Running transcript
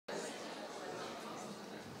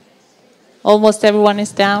Almost everyone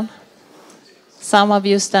is down. Some of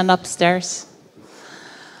you stand upstairs.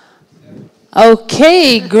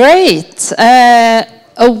 Okay, great. A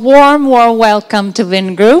warm welcome to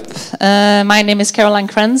Vinn Group. My name is Caroline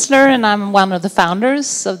Krenzler, and I'm one of the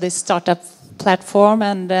founders of this startup platform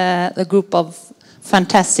and a group of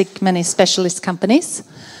fantastic many specialist companies.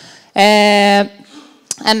 And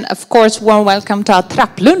of course, warm welcome to our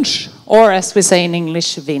trapplunch, or as we say in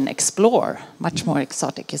English, Vinn Explore. Much more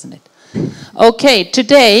exotic, isn't it? Okay,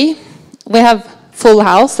 today we have full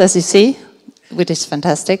house, as you see, which is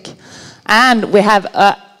fantastic. And we have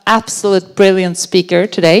an absolute brilliant speaker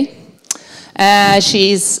today.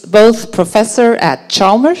 She is both professor at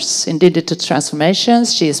Chalmers in digital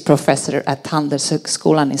transformations. She is professor at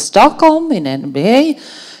Handelshögskolan in Stockholm in MBA.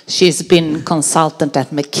 She's been consultant at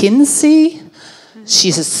McKinsey.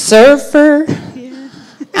 She's a surfer. Yeah.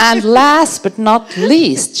 And last but not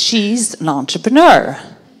least, she's an entrepreneur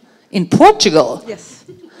in Portugal. Yes.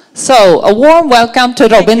 So, a warm welcome to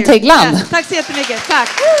Robin Teigland. Ja, tack så jättemycket. Tack.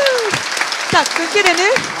 Tack. Funkar det nu?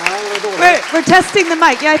 We're testing the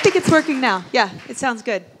mic. Yeah, I think it's working now. Yeah, it sounds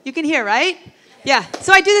good. You can hear, right? Yeah.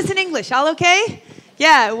 So I do this in English. All okay?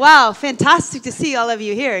 Yeah. Wow. Fantastic to see all of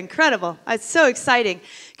you here. Incredible. It's so exciting.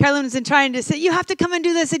 Carolina's been trying to say, you have to come and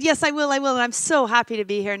do this. I said, yes, I will. And I'm so happy to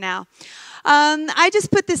be here now. I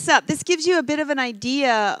just put this up. This gives you a bit of an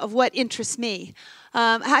idea of what interests me.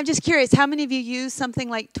 I'm just curious, how many of you use something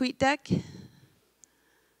like TweetDeck?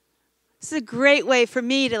 This is a great way for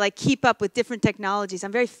me to keep up with different technologies.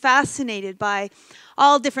 I'm very fascinated by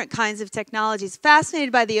all different kinds of technologies.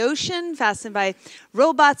 Fascinated by the ocean, fascinated by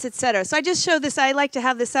robots, etc. So I just show this. I like to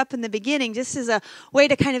have this up in the beginning just as a way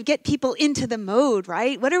to kind of get people into the mode,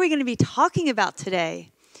 right? What are we going to be talking about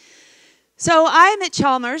today? So I'm at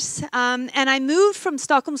Chalmers, and I moved from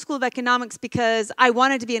Stockholm School of Economics because I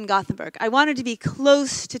wanted to be in Gothenburg. I wanted to be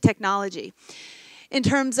close to technology in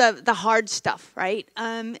terms of the hard stuff, right?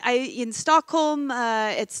 In Stockholm,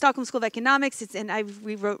 at Stockholm School of Economics,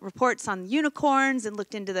 we wrote reports on unicorns and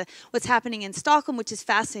looked into what's happening in Stockholm, which is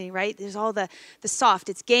fascinating, right? There's all the soft,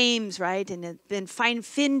 it's games, right? And then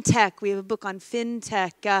fintech, we have a book on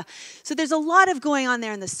fintech. So there's a lot of going on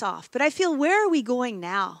there in the soft. But I feel, where are we going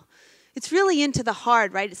now? It's really into the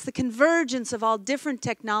hard, right? It's the convergence of all different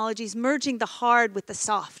technologies, merging the hard with the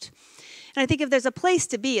soft. And I think if there's a place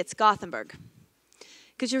to be, it's Gothenburg.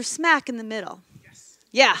 Because you're smack in the middle. Yes.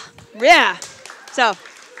 Yeah, yeah. So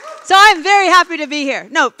I'm very happy to be here.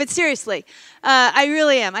 No, but seriously, I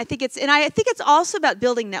really am. I think it's also about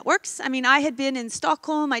building networks. I mean, I had been in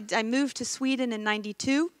Stockholm. I moved to Sweden in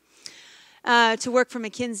 '92 to work for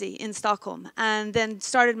McKinsey in Stockholm, and then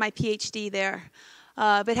started my PhD there.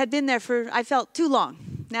 But had been there for, I felt, too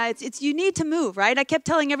long. Now, you need to move, right? I kept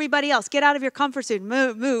telling everybody else, get out of your comfort zone,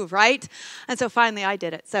 move, right? And so finally I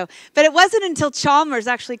did it. But it wasn't until Chalmers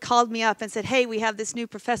actually called me up and said, hey, we have this new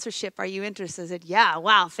professorship. Are you interested? I said, yeah,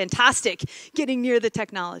 wow, fantastic, getting near the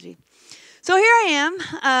technology. So here I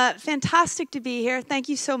am. Fantastic to be here. Thank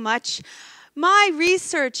you so much. My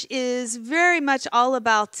research is very much all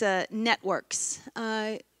about networks.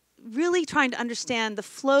 Really trying to understand the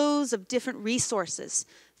flows of different resources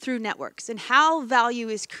through networks and how value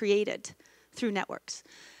is created through networks.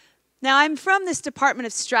 Now, I'm from this Department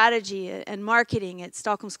of Strategy and Marketing at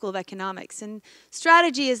Stockholm School of Economics, and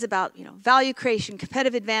strategy is about, value creation,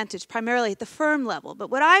 competitive advantage, primarily at the firm level.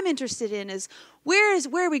 But what I'm interested in is where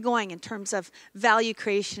are we going in terms of value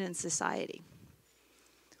creation in society?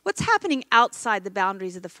 What's happening outside the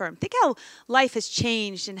boundaries of the firm? Think how life has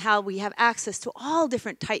changed and how we have access to all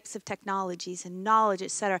different types of technologies and knowledge,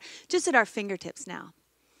 etc., just at our fingertips now.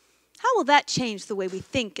 How will that change the way we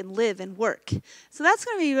think and live and work? So that's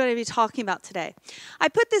going to be what I'll be talking about today. I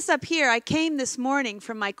put this up here. I came this morning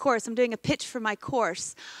from my course. I'm doing a pitch for my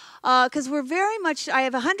course because I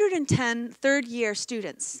have 110 third-year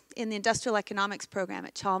students in the Industrial Economics program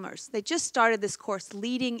at Chalmers. They just started this course,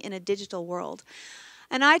 Leading in a Digital World.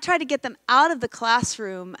 And I try to get them out of the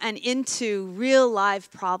classroom and into real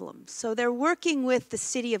live problems. So they're working with the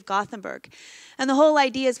city of Gothenburg. And the whole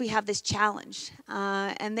idea is we have this challenge.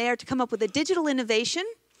 And they are to come up with a digital innovation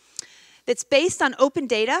that's based on open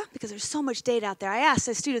data, because there's so much data out there. I asked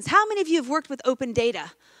the students, how many of you have worked with open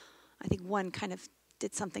data? I think one kind of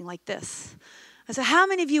did something like this. And so how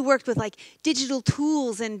many of you worked with digital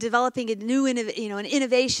tools and developing a new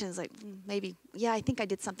innovations? Maybe, yeah, I think I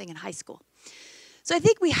did something in high school. So I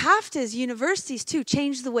think we have to, as universities too,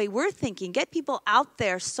 change the way we're thinking, get people out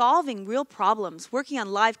there solving real problems, working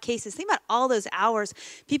on live cases. Think about all those hours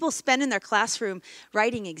people spend in their classroom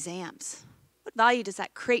writing exams. What value does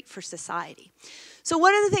that create for society? So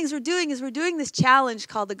one of the things we're doing is we're doing this challenge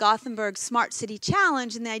called the Gothenburg Smart City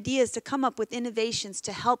Challenge, and the idea is to come up with innovations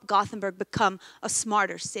to help Gothenburg become a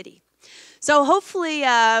smarter city. So hopefully,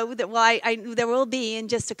 there will be in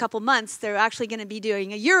just a couple months, they're actually going to be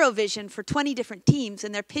doing a Eurovision for 20 different teams,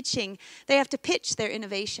 and they have to pitch their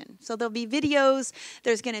innovation. So there'll be videos,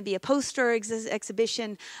 there's going to be a poster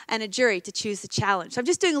exhibition, and a jury to choose the challenge. So I'm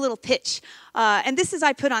just doing a little pitch. And this is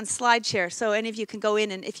I put on SlideShare, so any of you can go in,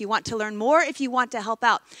 and if you want to learn more, if you want to help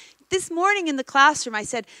out. This morning in the classroom, I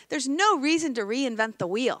said, there's no reason to reinvent the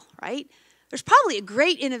wheel, right? There's probably a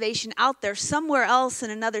great innovation out there somewhere else in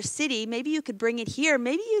another city. Maybe you could bring it here.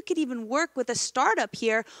 Maybe you could even work with a startup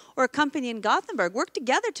here or a company in Gothenburg. Work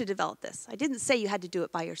together to develop this. I didn't say you had to do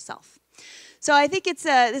it by yourself. So I think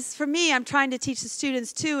this for me, I'm trying to teach the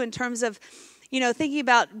students too in terms of, thinking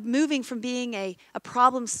about moving from being a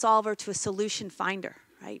problem solver to a solution finder,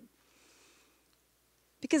 right?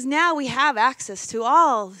 Because now we have access to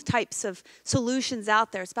all types of solutions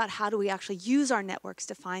out there. It's about how do we actually use our networks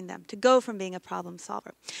to find them, to go from being a problem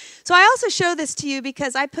solver. So I also show this to you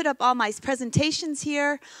because I put up all my presentations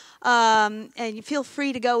here, and you feel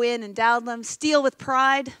free to go in and download them. Steal with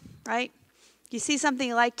pride, right? You see something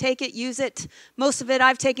you like, take it, use it. Most of it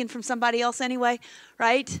I've taken from somebody else anyway,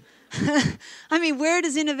 right? I mean, where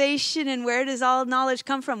does innovation and where does all knowledge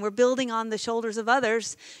come from? We're building on the shoulders of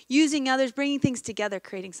others, using others, bringing things together,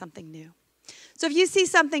 creating something new. So if you see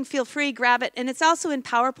something, feel free, grab it. And it's also in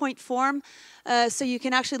PowerPoint form, so you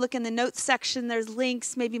can actually look in the notes section. There's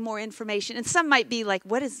links, maybe more information. And some might be like,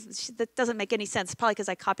 that doesn't make any sense. Probably because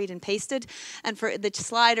I copied and pasted and for the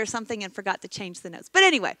slide or something and forgot to change the notes. But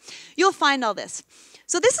anyway, you'll find all this.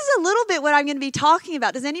 So this is a little bit what I'm going to be talking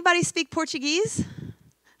about. Does anybody speak Portuguese?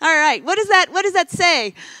 All right, what does that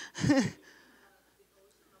say?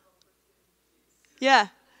 Yeah,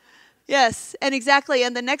 yes, and exactly,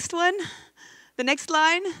 and the next one, the next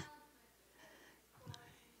line?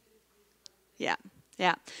 Yeah.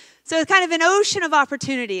 So it's kind of an ocean of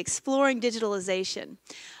opportunity, exploring digitalization.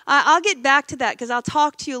 I'll get back to that because I'll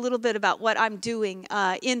talk to you a little bit about what I'm doing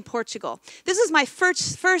in Portugal. This was my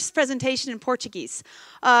first presentation in Portuguese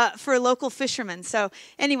for local fishermen. So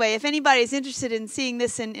anyway, if anybody is interested in seeing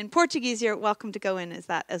this in Portuguese, you're welcome to go in as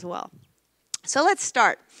that as well. So let's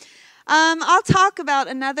start. I'll talk about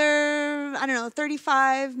another,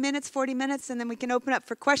 35 minutes, 40 minutes, and then we can open up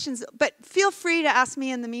for questions. But feel free to ask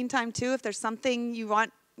me in the meantime, too, if there's something you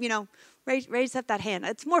want, raise up that hand.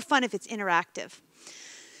 It's more fun if it's interactive.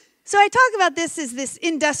 So I talk about this as this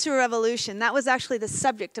industrial revolution. That was actually the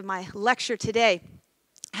subject of my lecture today.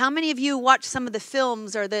 How many of you watched some of the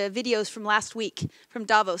films or the videos from last week from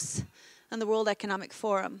Davos and the World Economic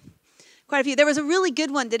Forum? Quite a few. There was a really good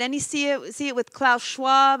one. Did any see it with Klaus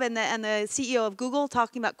Schwab and the CEO of Google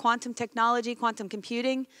talking about quantum technology, quantum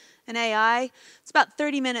computing, and AI? It's about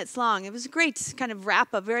 30 minutes long. It was a great kind of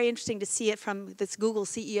wrap-up. Very interesting to see it from this Google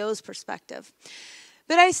CEO's perspective.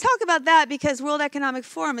 But I talk about that because World Economic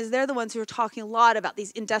Forum they're the ones who are talking a lot about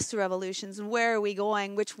these industrial revolutions and where are we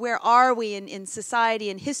going, where are we in society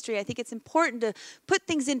and history. I think it's important to put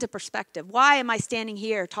things into perspective. Why am I standing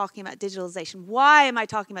here talking about digitalization? Why am I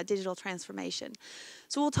talking about digital transformation?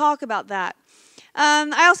 So we'll talk about that.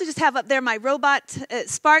 I also just have up there my robot,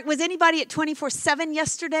 Spark. Was anybody at 24/7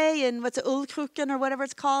 yesterday in what's it, Ulkruken or whatever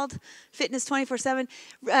it's called? Fitness 24/7.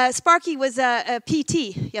 Sparky was a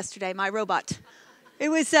PT yesterday, my robot. It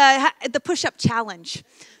was the push-up challenge.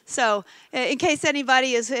 So in case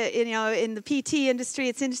anybody is in the PT industry,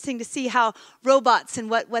 it's interesting to see how robots and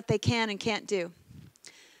what they can and can't do.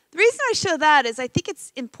 The reason I show that is I think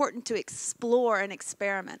it's important to explore and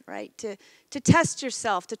experiment, right? To test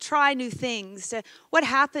yourself, to try new things. What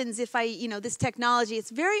happens if this technology, it's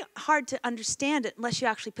very hard to understand it unless you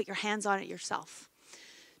actually put your hands on it yourself,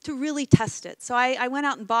 to really test it. So I went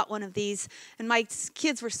out and bought one of these, and my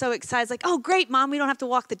kids were so excited. Like, oh, great, Mom, we don't have to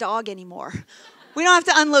walk the dog anymore. We don't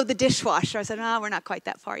have to unload the dishwasher. I said, no, we're not quite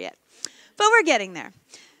that far yet. But we're getting there.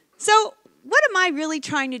 So what am I really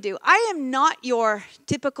trying to do? I am not your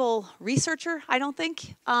typical researcher, I don't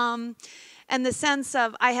think, in the sense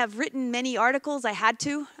of I have written many articles. I had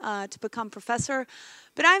to become professor.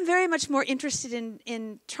 But I'm very much more interested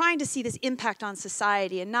in trying to see this impact on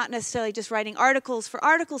society and not necessarily just writing articles for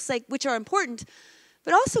articles' sake, which are important,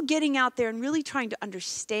 but also getting out there and really trying to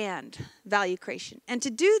understand value creation. And to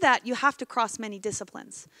do that, you have to cross many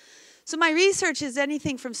disciplines. So my research is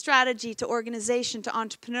anything from strategy to organization to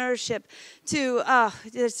entrepreneurship to,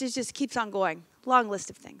 it just keeps on going. Long list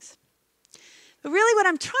of things. But really what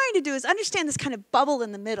I'm trying to do is understand this kind of bubble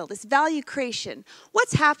in the middle, this value creation.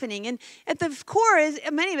 What's happening? And at the core is,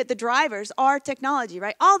 many of it, the drivers are technology,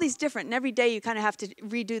 right? All these different, and every day you kind of have to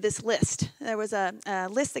redo this list. There was a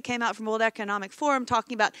list that came out from World Economic Forum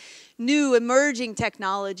talking about new emerging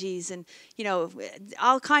technologies and, you know,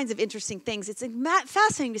 all kinds of interesting things. It's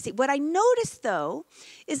fascinating to see. What I noticed, though,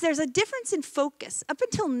 is there's a difference in focus. Up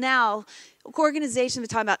until now, organizations have been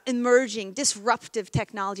talking about emerging, disruptive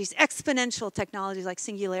technologies, exponential technologies like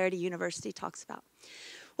Singularity University talks about.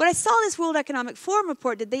 What I saw this World Economic Forum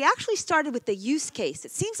report did, they actually started with the use case.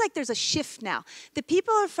 It seems like there's a shift now. The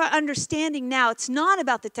people are understanding now it's not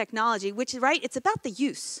about the technology, which is right, it's about the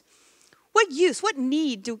use. What use, what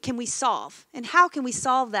need can we solve? And how can we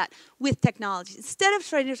solve that with technology? Instead of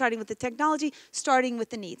starting with the technology, starting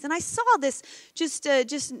with the needs. And I saw this just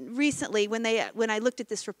recently when I looked at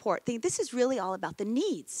this report, thinking this is really all about the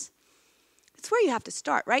needs. It's where you have to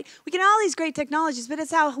start, right? We can have all these great technologies, but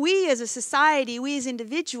it's how we as a society, we as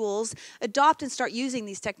individuals, adopt and start using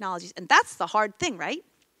these technologies. And that's the hard thing, right?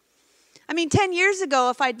 I mean, 10 years ago,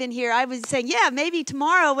 if I'd been here, I was saying, yeah, maybe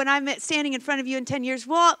tomorrow when I'm standing in front of you in 10 years,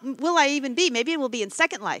 well, will I even be? Maybe it will be in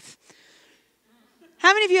Second Life.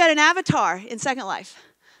 How many of you had an avatar in Second Life?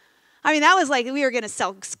 I mean, that was like we were going to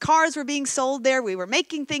sell, cars were being sold there, we were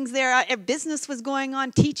making things there, business was going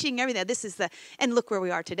on, teaching, everything. And look where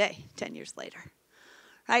we are today, 10 years later,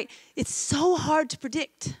 right? It's so hard to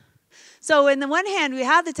predict. So on the one hand, we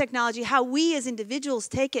have the technology, how we as individuals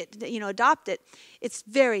take it, adopt it. It's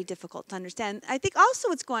very difficult to understand. I think also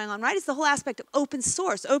what's going on, right, is the whole aspect of open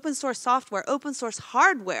source software, open source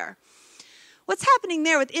hardware. What's happening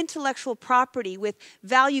there with intellectual property, with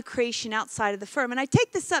value creation outside of the firm? And I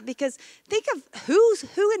take this up because think of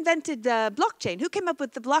who invented blockchain? Who came up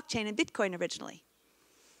with the blockchain and Bitcoin originally?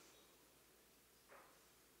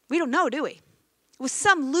 We don't know, do we? It was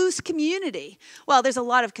some loose community. Well, there's a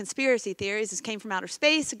lot of conspiracy theories. This came from outer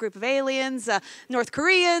space, a group of aliens, North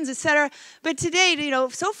Koreans, etc. But today,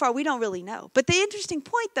 so far we don't really know. But the interesting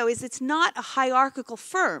point, though, is it's not a hierarchical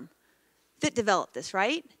firm that developed this,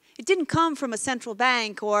 right? It didn't come from a central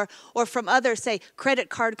bank or from other, say,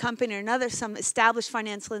 credit card company or some established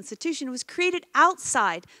financial institution. It was created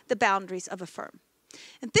outside the boundaries of a firm.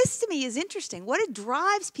 And this, to me, is interesting. What it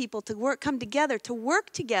drives people to come together, to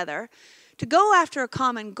work together, to go after a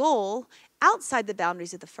common goal outside the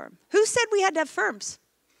boundaries of the firm. Who said we had to have firms?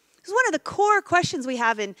 This is one of the core questions we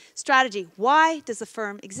have in strategy. Why does a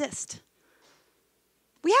firm exist?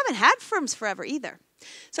 We haven't had firms forever either.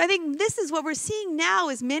 So I think this is what we're seeing now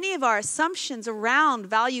is many of our assumptions around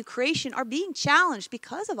value creation are being challenged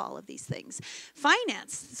because of all of these things.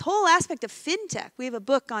 Finance, this whole aspect of fintech. We have a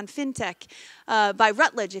book on fintech by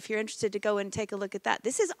Rutledge if you're interested to go and take a look at that.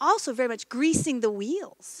 This is also very much greasing the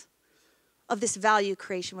wheels of this value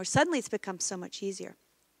creation where suddenly it's become so much easier.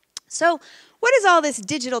 So what is all this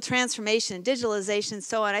digital transformation, digitalization, and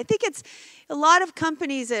so on? I think it's a lot of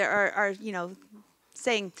companies are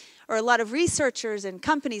saying, or a lot of researchers and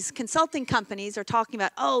companies, consulting companies are talking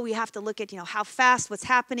about, oh, we have to look at, how fast, what's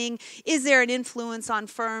happening, is there an influence on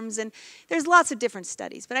firms? And there's lots of different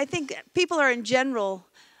studies. But I think people are in general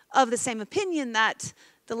of the same opinion that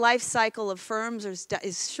the life cycle of firms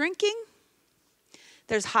is shrinking.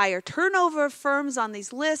 There's higher turnover of firms on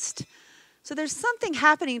these lists. So there's something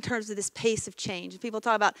happening in terms of this pace of change. People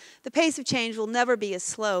talk about the pace of change will never be as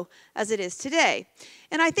slow as it is today.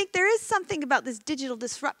 And I think there is something about this digital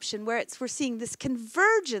disruption where we're seeing this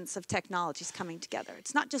convergence of technologies coming together.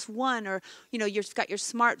 It's not just one or, you've got your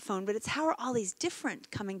smartphone, but it's how are all these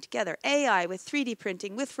different coming together? AI with 3D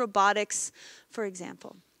printing, with robotics, for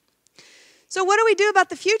example. So what do we do about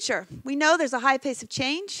the future? We know there's a high pace of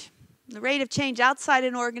change. The rate of change outside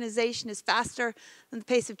an organization is faster than the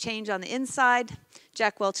pace of change on the inside.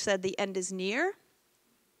 Jack Welch said the end is near.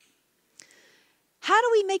 How do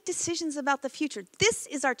we make decisions about the future? This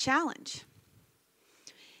is our challenge.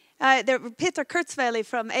 Peter Kurzweil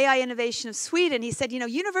from AI Innovation of Sweden, he said,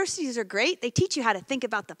 universities are great. They teach you how to think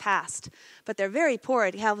about the past, but they're very poor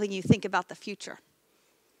at helping you think about the future.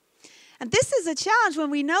 And this is a challenge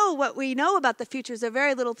when we know what we know about the future is a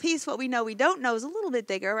very little piece. What we know we don't know is a little bit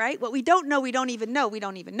bigger, right? What we don't know, we don't even know, we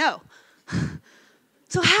don't even know.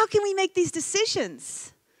 So how can we make these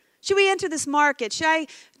decisions? Should we enter this market? Should I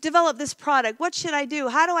develop this product? What should I do?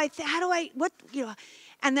 And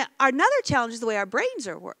another challenge is the way our brains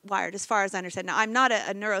are wired, as far as I understand. Now, I'm not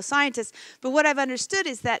a neuroscientist, but what I've understood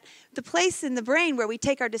is that the place in the brain where we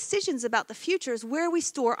take our decisions about the future is where we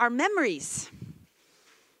store our memories.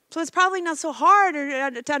 So it's probably not so hard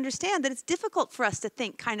to understand that it's difficult for us to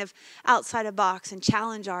think kind of outside a box and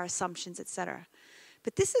challenge our assumptions, etc.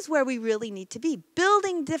 But this is where we really need to be,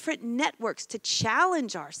 building different networks to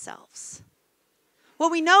challenge ourselves.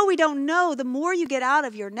 What we know we don't know, the more you get out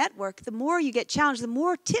of your network, the more you get challenged, the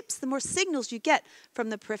more tips, the more signals you get from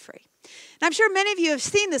the periphery. And I'm sure many of you have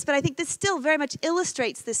seen this, but I think this still very much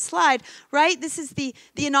illustrates this slide, right? This is the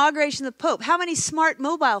inauguration of the Pope. How many smart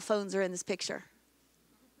mobile phones are in this picture?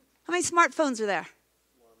 How many smartphones are there?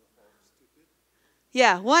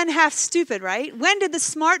 Yeah, one half stupid, right? When did the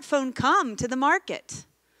smartphone come to the market?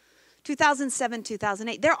 2007,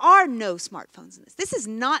 2008. There are no smartphones in this. This is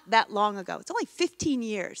not that long ago. It's only 15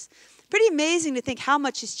 years. Pretty amazing to think how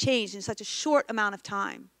much has changed in such a short amount of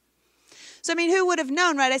time. So, I mean, who would have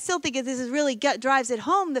known, right? I still think this is really drives it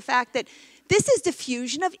home, the fact that this is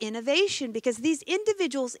diffusion of innovation, because these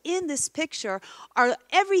individuals in this picture are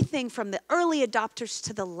everything from the early adopters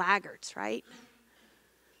to the laggards, right?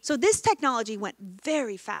 So this technology went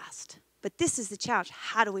very fast, but this is the challenge.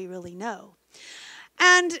 How do we really know?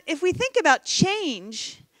 And if we think about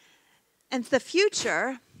change and the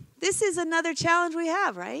future, this is another challenge we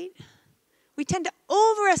have, right? We tend to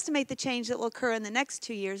overestimate the change that will occur in the next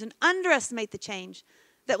 2 years and underestimate the change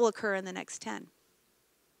that will occur in the next 10.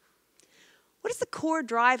 What is the core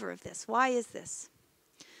driver of this? Why is this?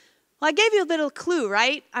 Well, I gave you a little clue,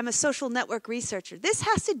 right? I'm a social network researcher. This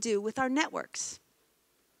has to do with our networks.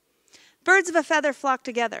 Birds of a feather flock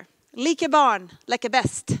together. Like a barn, like a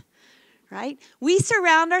best. Right? We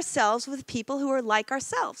surround ourselves with people who are like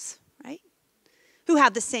ourselves, right? Who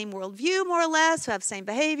have the same worldview, more or less, who have the same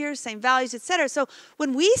behaviors, same values, etc. So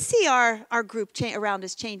when we see our group around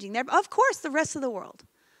us changing, there, of course, the rest of the world.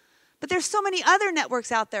 But there's so many other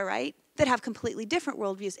networks out there, right, that have completely different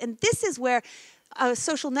worldviews. And this is where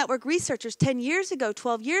social network researchers 10 years ago,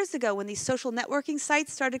 12 years ago, when these social networking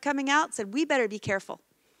sites started coming out, said, we better be careful.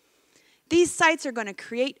 These sites are going to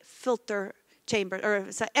create filter chambers, or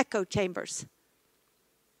echo chambers,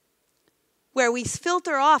 where we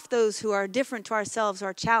filter off those who are different to ourselves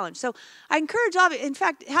or challenged. So I encourage all of you, in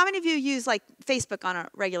fact, how many of you use like Facebook on a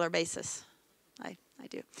regular basis? I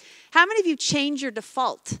do. How many of you change your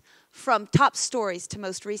default from top stories to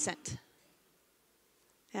most recent?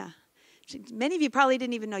 Yeah. Many of you probably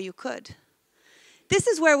didn't even know you could. This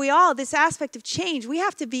is where this aspect of change, we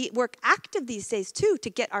have to work active these days too to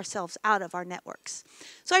get ourselves out of our networks.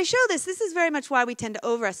 So I show this is very much why we tend to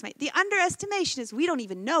overestimate. The underestimation is we don't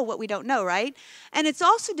even know what we don't know, right? And it's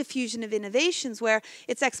also diffusion of innovations where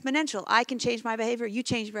it's exponential. I can change my behavior, you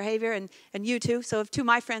change your behavior, and you too. So if two of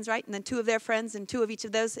my friends, right, and then two of their friends, and two of each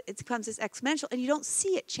of those, it becomes this exponential, and you don't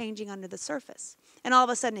see it changing under the surface. And all of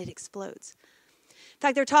a sudden it explodes. In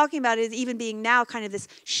fact, they're talking about it even being now kind of this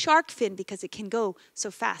shark fin because it can go so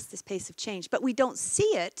fast, this pace of change. But we don't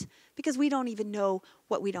see it because we don't even know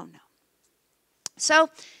what we don't know. So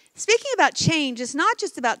speaking about change, it's not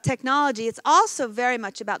just about technology. It's also very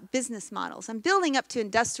much about business models. I'm building up to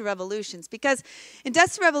industrial revolutions, because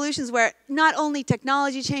industrial revolutions where not only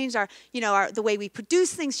technology changed, the way we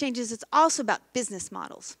produce things changes, it's also about business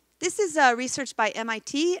models. This is research by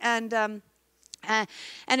MIT, and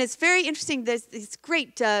it's very interesting. There's these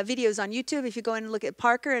great videos on YouTube. If you go in and look at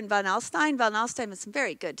Parker and Van Alstyne has some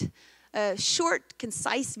very good, short,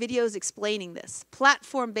 concise videos explaining this.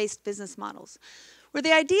 Platform-based business models. Where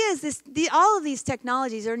the idea is all of these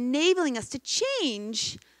technologies are enabling us to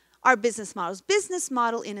change our business models. Business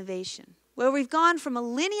model innovation. Where we've gone from a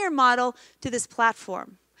linear model to this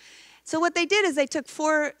platform. So what they did is they took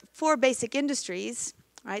four basic industries,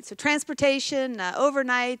 right? So transportation,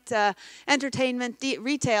 overnight, entertainment,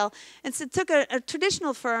 retail, and so took a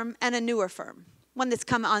traditional firm and a newer firm, one that's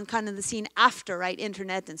come on kind of the scene after, right?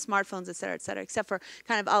 Internet and smartphones, et cetera, except for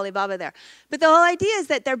kind of Alibaba there. But the whole idea is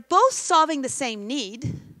that they're both solving the same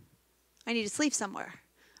need. I need to sleep somewhere.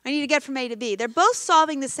 I need to get from A to B. They're both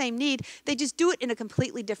solving the same need. They just do it in a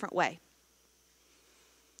completely different way,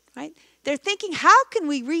 right? They're thinking, how can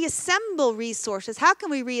we reassemble resources? How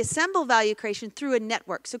can we reassemble value creation through a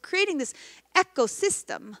network? So creating this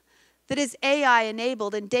ecosystem that is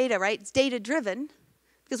AI-enabled and data, right? It's data-driven.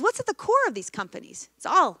 Because what's at the core of these companies? It's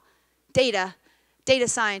all data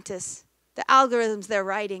scientists, the algorithms they're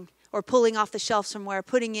writing or pulling off the shelf somewhere,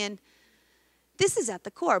 putting in. This is at the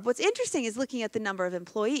core. What's interesting is looking at the number of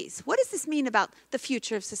employees. What does this mean about the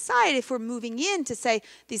future of society if we're moving into, say,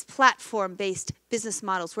 these platform-based business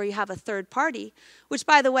models where you have a third party, which,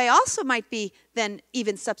 by the way, also might be then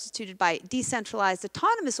even substituted by decentralized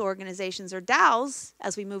autonomous organizations or DAOs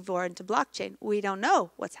as we move more into blockchain. We don't know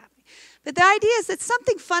what's happening. But the idea is that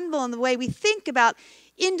something fundamental in the way we think about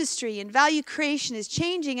industry and value creation is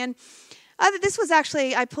changing. And this was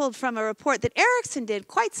actually, I pulled from a report that Ericsson did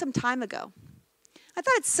quite some time ago. I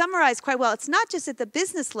thought it summarized quite well. It's not just at the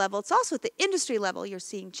business level, it's also at the industry level you're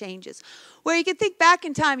seeing changes. Where you can think back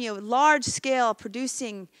in time, large-scale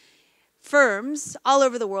producing firms all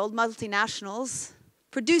over the world, multinationals,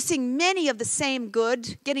 producing many of the same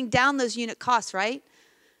good, getting down those unit costs, right,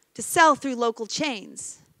 to sell through local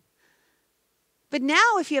chains. But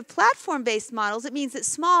now if you have platform-based models, it means that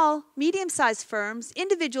small, medium-sized firms,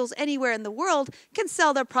 individuals anywhere in the world, can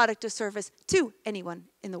sell their product or service to anyone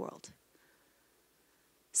in the world.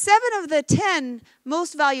 7 of the 10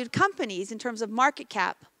 most valued companies in terms of market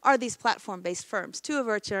cap are these platform-based firms, 2 of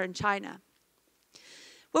which are in China.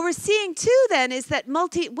 What we're seeing too then is that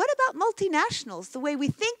what about multinationals? The way we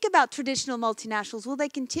think about traditional multinationals, will they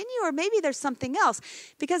continue or maybe there's something else?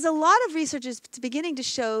 Because a lot of research is beginning to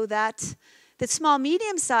show that small,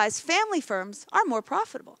 medium-sized family firms are more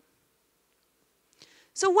profitable.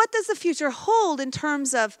 So what does the future hold in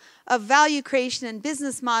terms of value creation and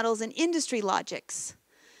business models and industry logics?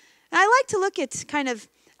 And I like to look at kind of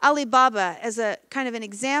Alibaba as a kind of an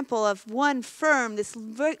example of one firm that's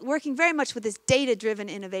working very much with this data-driven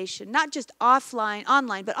innovation, not just online,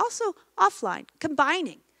 but also offline,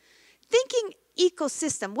 combining. Thinking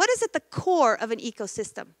ecosystem. What is at the core of an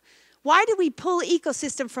ecosystem? Why do we pull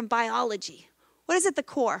ecosystem from biology? What is at the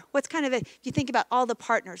core? What's kind of if you think about all the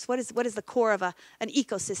partners, what is the core of an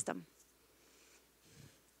ecosystem?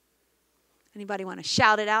 Anybody want to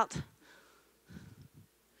shout it out?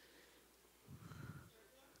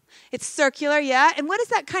 It's circular, yeah. And what does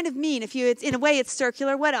that kind of mean? It's in a way it's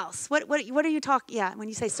circular, what else? What are you talking? Yeah, when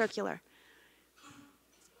you say circular,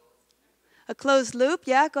 a closed loop.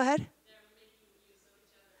 Yeah, go ahead.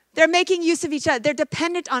 They're making use of each other. They're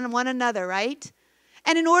dependent on one another, right?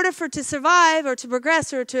 And in order to survive or to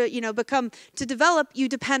progress or to to develop, you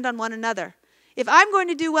depend on one another. If I'm going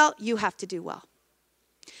to do well, you have to do well.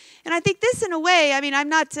 And I think this, in a way, I mean, I'm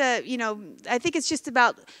not, I think it's just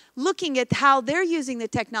about looking at how they're using the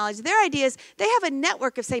technology. Their idea is they have a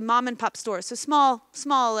network of, say, mom and pop stores, so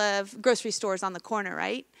small grocery stores on the corner,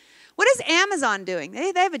 right? What is Amazon doing?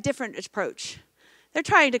 They have a different approach. They're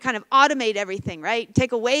trying to kind of automate everything, right?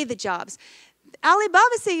 Take away the jobs.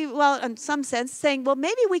 Alibaba saying, well, in some sense, saying, well,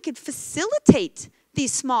 maybe we could facilitate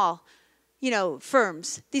these small,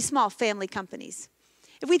 firms, these small family companies.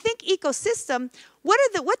 If we think ecosystem, what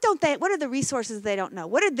are the resources they don't know?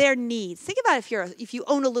 What are their needs? Think about if you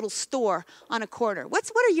own a little store on a corner. What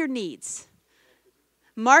are your needs?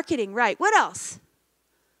 Marketing, right. What else?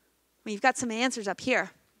 Well, you've got some answers up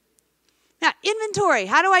here. Now, inventory.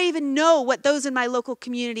 How do I even know what those in my local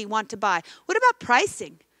community want to buy? What about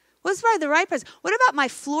pricing? What's the right price? What about my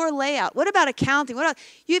floor layout? What about accounting?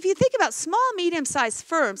 If you think about small, medium-sized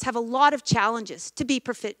firms have a lot of challenges to be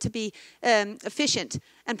efficient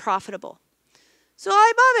and profitable. So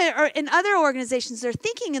Alibaba and other organizations are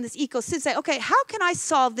thinking in this ecosystem, say, okay, how can I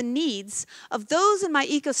solve the needs of those in my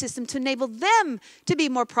ecosystem to enable them to be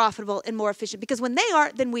more profitable and more efficient? Because when they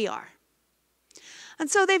are, then we are. And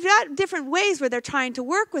so they've got different ways where they're trying to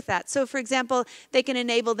work with that. So, for example, they can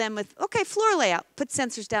enable them with, okay, floor layout. Put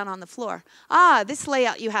sensors down on the floor. This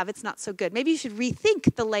layout you have, it's not so good. Maybe you should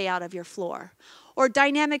rethink the layout of your floor. Or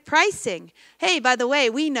dynamic pricing. Hey, by the way,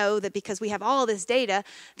 we know that because we have all this data,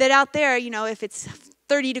 that out there, if it's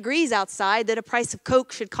 30 degrees outside, that a price of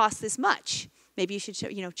Coke should cost this much. Maybe you should,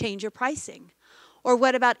 change your pricing. Or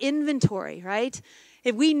what about inventory, right?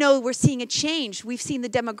 If we know we're seeing a change, we've seen the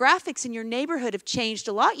demographics in your neighborhood have changed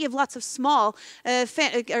a lot. You have lots of small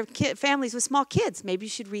families with small kids. Maybe you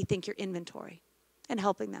should rethink your inventory and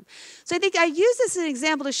helping them. So I think I use this as an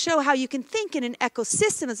example to show how you can think in an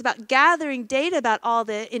ecosystem. It's about gathering data about all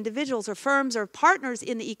the individuals or firms or partners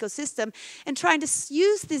in the ecosystem and trying to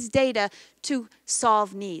use this data to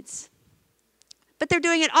solve needs. But they're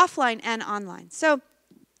doing it offline and online. So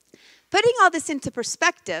putting all this into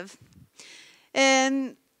perspective,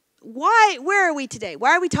 and where are we today?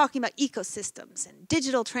 Why are we talking about ecosystems and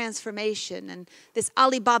digital transformation and this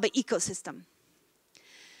Alibaba ecosystem?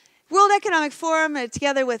 World Economic Forum,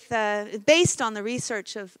 together with, based on the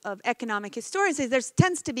research of economic historians, there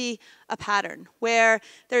tends to be a pattern where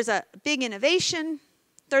there's a big innovation,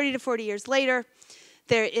 30 to 40 years later,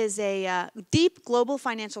 there is a deep global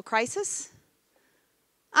financial crisis.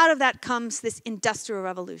 Out of that comes this industrial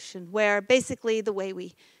revolution, where basically the way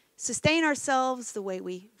we sustain ourselves, the way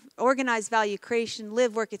we organize value creation,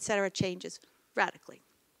 live, work, etc., changes radically.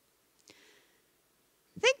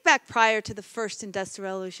 Think back prior to the first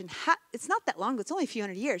industrial revolution. It's not that long, it's only a few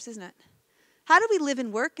hundred years, isn't it? How do we live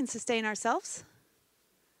and work and sustain ourselves?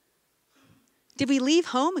 Did we leave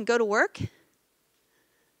home and go to work? Do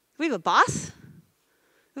we have a boss? Do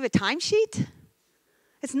we have a timesheet?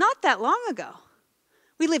 It's not that long ago.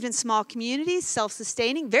 We lived in small communities,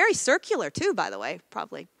 self-sustaining, very circular too, by the way,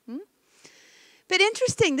 probably. But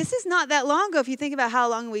interesting, this is not that long ago if you think about how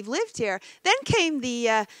long we've lived here. Then came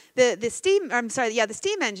the steam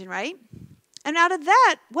engine, right? And out of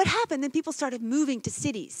that, what happened? Then people started moving to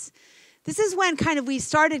cities. This is when kind of we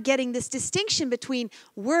started getting this distinction between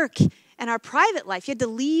work and our private life. You had to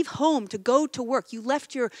leave home to go to work. You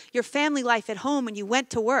left your family life at home and you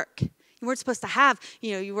went to work. You weren't supposed to have,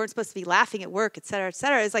 you weren't supposed to be laughing at work, et cetera, et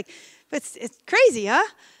cetera. It's like, it's crazy, huh?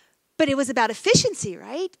 But it was about efficiency,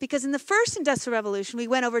 right? Because in the first industrial revolution, we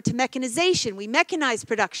went over to mechanization. We mechanized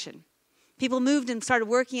production. People moved and started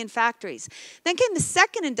working in factories. Then came the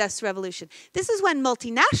second industrial revolution. This is when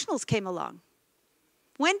multinationals came along.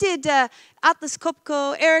 When did Atlas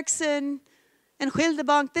Copco, Ericsson, and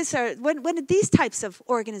Hildebank, when did these types of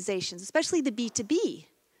organizations, especially the B2B,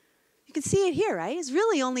 you can see it here, right? It's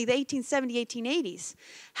really only the 1870s, 1880s.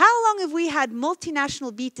 How long have we had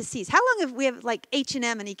multinational B2Cs? How long have we had like H&M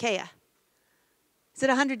and IKEA? Is it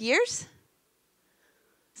 100 years?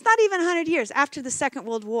 It's not even 100 years after the Second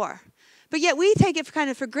World War. But yet we take it kind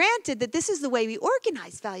of for granted that this is the way we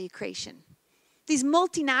organize value creation. These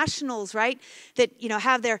multinationals, right, that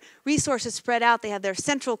have their resources spread out, they have their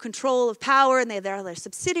central control of power, and they have their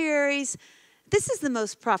subsidiaries. This is the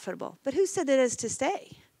most profitable. But who said it is to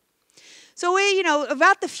stay? So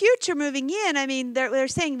about the future moving in, I mean, they're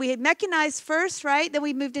saying we had mechanized first, right? Then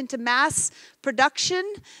we moved into mass production.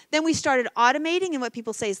 Then we started automating, and what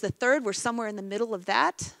people say is the third. We're somewhere in the middle of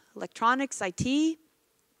that. Electronics, IT,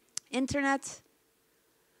 internet.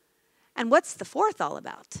 And what's the fourth all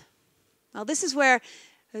about? Well, this is where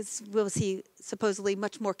we'll see supposedly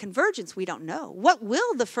much more convergence. We don't know. What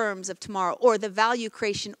will the firms of tomorrow or the value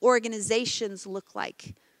creation organizations look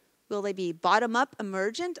like? Will they be bottom-up,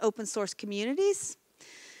 emergent, open-source communities?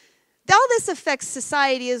 All this affects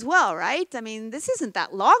society as well, right? I mean, this isn't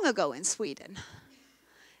that long ago in Sweden.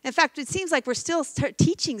 In fact, it seems like we're still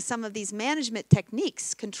teaching some of these management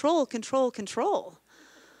techniques. Control, control, control,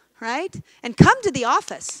 right? And come to the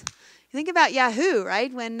office. Think about Yahoo,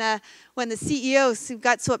 right? When the CEO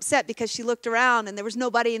got so upset because she looked around and there was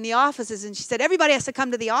nobody in the offices, and she said, everybody has to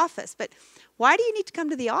come to the office. But why do you need to come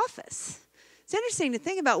to the office? It's interesting to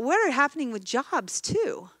think about what are happening with jobs,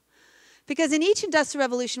 too. Because in each industrial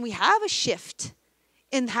revolution, we have a shift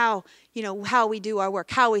in how we do our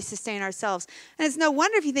work, how we sustain ourselves. And it's no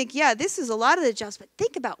wonder if you think, yeah, this is a lot of the jobs, but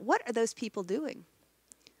think about what are those people doing?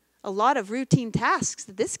 A lot of routine tasks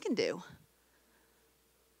that this can do.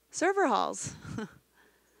 Server halls,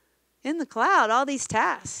 in the cloud, all these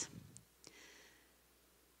tasks.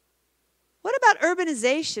 What about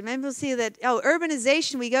urbanization? Maybe we'll see that,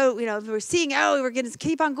 urbanization, we're seeing, we're going to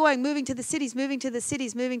keep on going, moving to the cities, moving to the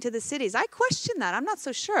cities, moving to the cities. I question that. I'm not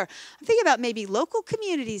so sure. I'm thinking about maybe local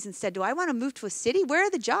communities instead. Do I want to move to a city? Where are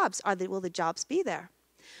the jobs? Will the jobs be there?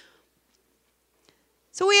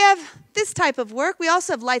 So we have this type of work. We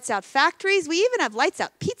also have lights out factories. We even have lights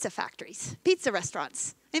out pizza factories, pizza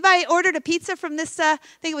restaurants. Anybody ordered a pizza from this, I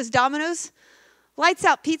think it was Domino's? Lights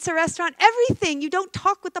out pizza restaurant, everything. You don't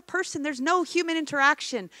talk with the person. There's no human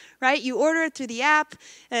interaction, right? You order it through the app.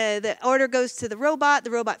 The order goes to the robot.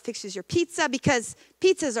 The robot fixes your pizza because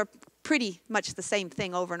pizzas are pretty much the same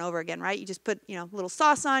thing over and over again, right? You just put, a little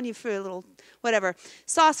sauce on, you put a little, whatever,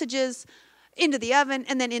 sausages into the oven,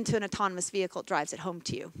 and then into an autonomous vehicle. It drives it home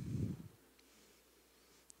to you.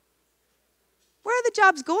 Where are the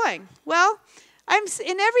jobs going? Well,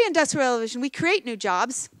 in every industrial revolution, we create new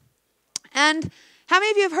jobs. And how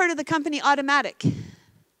many of you have heard of the company Automatic?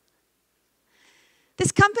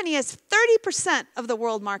 This company has 30% of the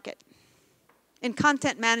world market in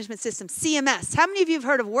content management systems, CMS. How many of you have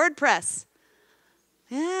heard of WordPress?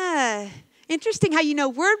 Yeah. Interesting how you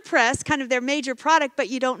know WordPress, kind of their major product, but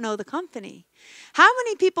you don't know the company. How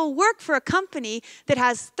many people work for a company that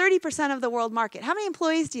has 30% of the world market? How many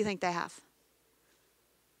employees do you think they have?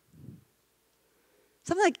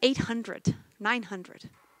 Something like 800, 900.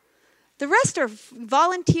 The rest are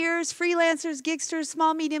volunteers, freelancers, gigsters,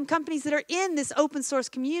 small, medium companies that are in this open source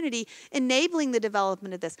community enabling the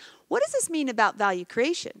development of this. What does this mean about value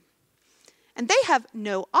creation? And they have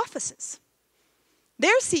no offices.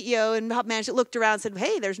 Their CEO and management looked around and said,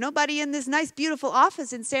 hey, there's nobody in this nice, beautiful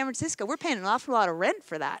office in San Francisco. We're paying an awful lot of rent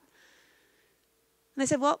for that. And they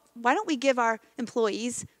said, well, why don't we give our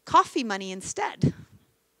employees coffee money instead?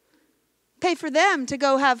 Pay for them to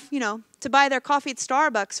go have, to buy their coffee at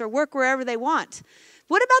Starbucks or work wherever they want.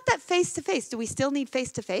 What about that face-to-face? Do we still need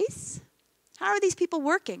face-to-face? How are these people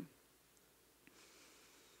working?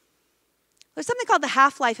 There's something called the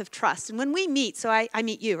half-life of trust. And when we meet, so I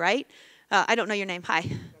meet you, right? I don't know your name. Hi.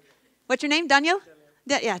 What's your name? Daniel?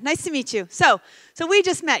 Yeah, nice to meet you. So we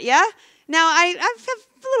just met, yeah? Now, I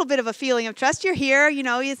have a little bit of a feeling of trust. You're here, you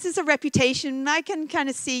know, this is a reputation. I can kind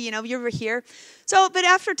of see, you know, you're here. So, but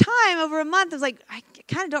after time, over a month, I was like, I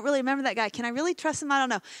kind of don't really remember that guy. Can I really trust him? I don't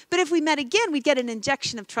know. But if we met again, we'd get an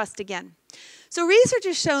injection of trust again. So research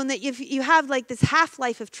has shown that if you have like this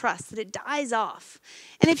half-life of trust, that it dies off.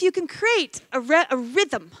 And if you can create a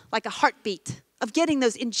rhythm, like a heartbeat, of getting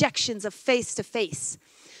those injections of face-to-face.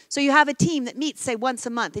 So you have a team that meets, say, once a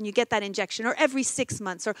month, and you get that injection, or every 6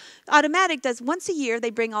 months. Or Automatic does once a year, they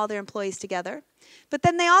bring all their employees together. But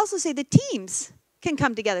then they also say the teams can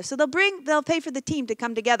come together. So they'll pay for the team to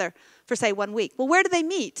come together for, say, 1 week. Well, where do they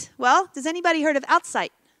meet? Well, does anybody heard of Outsite?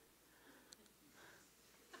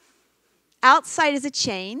 Outsite is a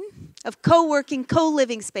chain of co-working,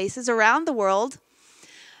 co-living spaces around the world.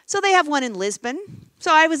 So they have one in Lisbon.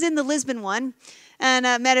 So I was in the Lisbon one and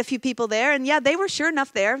met a few people there. And yeah, they were sure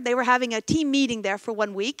enough there. They were having a team meeting there for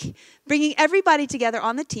 1 week, bringing everybody together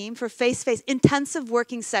on the team for face-to-face intensive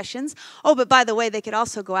working sessions. Oh, but by the way, they could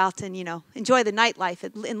also go out and, you know, enjoy the nightlife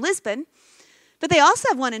in Lisbon. But they also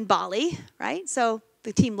have one in Bali, right? So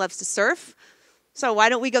the team loves to surf. So why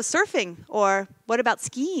don't we go surfing? Or what about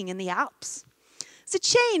skiing in the Alps? It's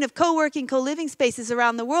a chain of co-working, co-living spaces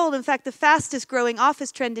around the world. In fact, the fastest growing office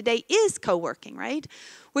trend today is co-working, right?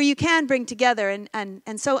 Where you can bring together, and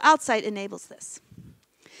so Outsite enables this.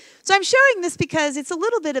 So I'm showing this because it's a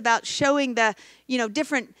little bit about showing the, you know,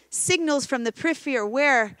 different signals from the periphery or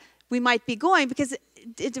where we might be going, because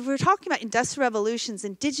if we're talking about industrial revolutions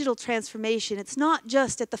and digital transformation, it's not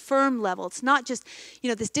just at the firm level. It's not just, you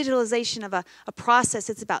know, this digitalization of a process.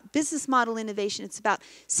 It's about business model innovation. It's about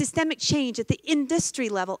systemic change at the industry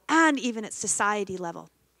level and even at society level.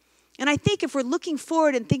 And I think if we're looking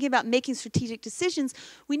forward and thinking about making strategic decisions,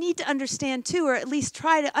 we need to understand too, or at least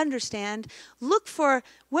try to understand, look for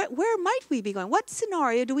where might we be going? What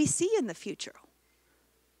scenario do we see in the future?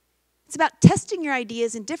 It's about testing your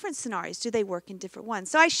ideas in different scenarios. Do they work in different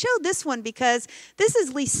ones? So I showed this one because this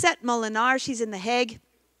is Lisette Molinar. She's in The Hague.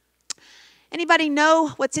 Anybody know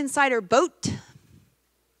what's inside her boat?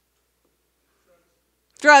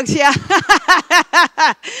 Drugs, yeah.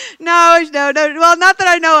 No. Well, not that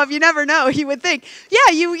I know of. You never know. You would think.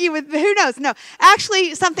 Yeah, you would. Who knows? No.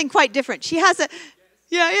 Actually, something quite different. She has a...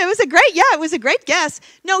 Yeah, it was a great guess.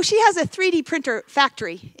 No, she has a 3D printer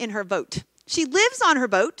factory in her boat. She lives on her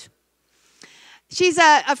boat. She's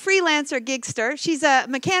a freelancer gigster. She's a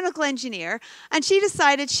mechanical engineer, and she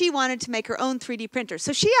decided she wanted to make her own 3D printer.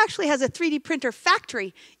 So she actually has a 3D printer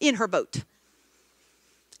factory in her boat.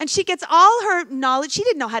 And she gets all her knowledge. She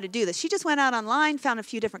didn't know how to do this. She just went out online, found a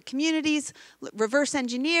few different communities, reverse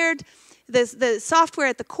engineered. The software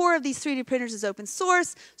at the core of these 3D printers is open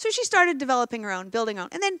source. So she started developing her own, building her own.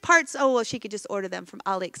 And then parts, oh, well, she could just order them from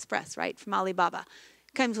AliExpress, right, from Alibaba.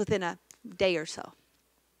 Comes within a day or so.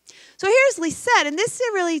 So here's Lisette, and this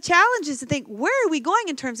really challenges to think, where are we going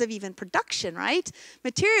in terms of even production, right?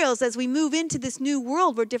 Materials as we move into this new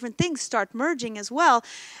world where different things start merging as well.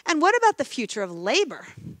 And what about the future of labor?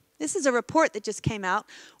 This is a report that just came out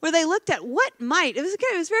where they looked at what might, it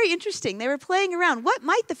was very interesting. They were playing around, what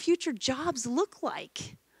might the future jobs look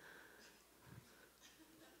like?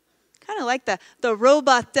 Kind of like the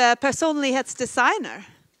robot Personlighetsdesigner.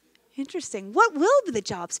 Interesting. What will the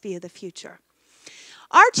jobs be of the future?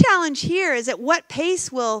 Our challenge here is at what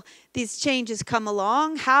pace will these changes come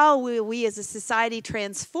along? How will we as a society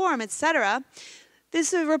transform, etc.?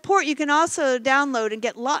 This is a report you can also download and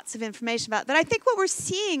get lots of information about. But I think what we're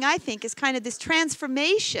seeing, is kind of this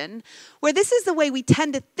transformation where this is the way we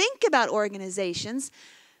tend to think about organizations.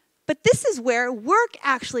 But this is where work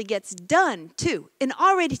actually gets done, too. And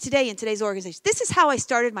already today in today's organization, this is how I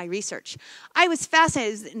started my research. I was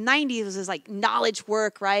fascinated. In the 90s, it was like knowledge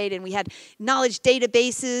work, right? And we had knowledge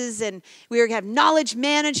databases, and we were going to have knowledge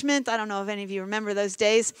management. I don't know if any of you remember those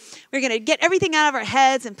days. We were going to get everything out of our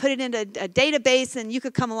heads and put it into a database, and you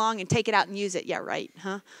could come along and take it out and use it. Yeah, right,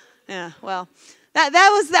 huh? Yeah, well...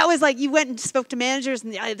 That was like you went and spoke to managers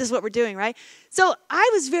and this is what we're doing, right? So I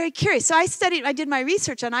was very curious. So I did my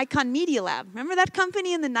research on Icon Media Lab. Remember that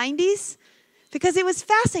company in the 90s? Because it was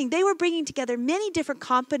fascinating. They were bringing together many different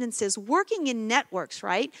competences, working in networks,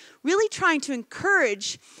 right? Really trying to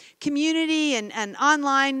encourage community and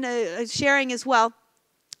online sharing as well.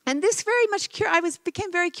 And this very much,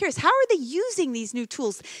 became very curious. How are they using these new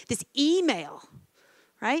tools, this email?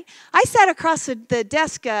 Right? I sat across the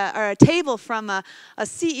desk or a table from a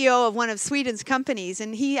CEO of one of Sweden's companies,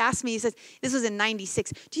 and he asked me, he said, this was in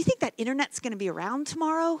 96, do you think that internet's going to be around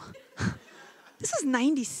tomorrow? This was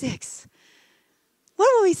 96. What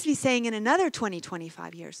will we be saying in another 20,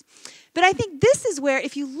 25 years? But I think this is where,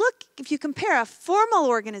 if you compare a formal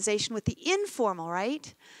organization with the informal,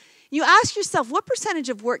 right? You ask yourself, what percentage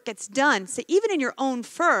of work gets done, say even in your own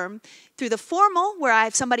firm, through the formal, where I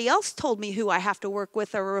have somebody else told me who I have to work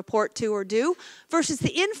with or report to or do, versus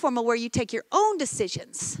the informal, where you take your own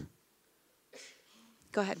decisions.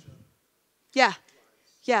 Go ahead. Yeah.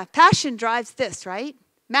 Yeah. Passion drives this, right?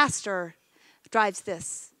 Master drives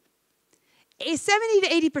this. 70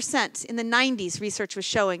 to 80% in the 90s, research was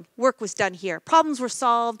showing, work was done here. Problems were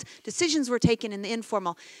solved, decisions were taken in the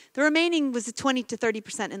informal. The remaining was the 20 to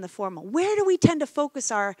 30% in the formal. Where do we tend to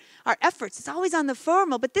focus our efforts? It's always on the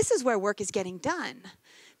formal, but this is where work is getting done.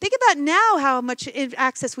 Think about now how much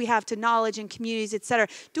access we have to knowledge and communities, et cetera.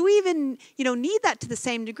 Do we even need that to the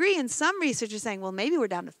same degree? And some researchers are saying, well, maybe we're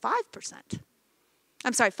down to 5%.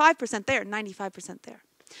 I'm sorry, 5% there, 95% there.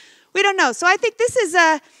 We don't know. So I think this is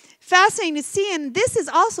fascinating to see, and this is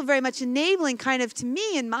also very much enabling kind of, to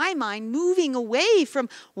me, in my mind, moving away from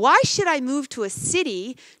why should I move to a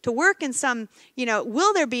city to work in some,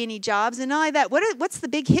 will there be any jobs? And not only that, what's the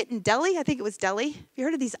big hit in Delhi? I think it was Delhi. Have you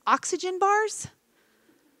heard of these oxygen bars?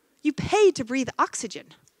 You pay to breathe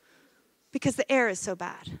oxygen because the air is so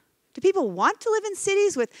bad. Do people want to live in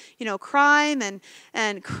cities with, crime and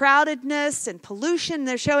crowdedness and pollution?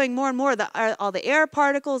 They're showing more and more all the air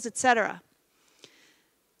particles, et cetera.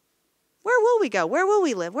 Where will we go? Where will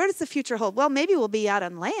we live? Where does the future hold? Well, maybe we'll be out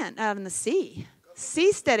on land, out on the sea.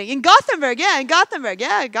 Seasteading. In Gothenburg. Or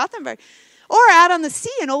out on the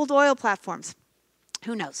sea in old oil platforms.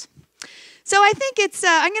 Who knows? So I think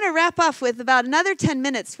I'm going to wrap up with about another 10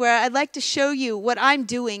 minutes where I'd like to show you what I'm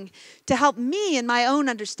doing to help me in my own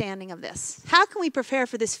understanding of this. How can we prepare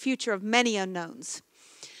for this future of many unknowns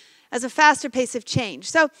as a faster pace of change?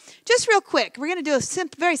 So just real quick, we're going to do a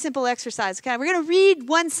very simple exercise. Okay? We're going to read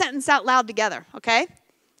one sentence out loud together. Okay?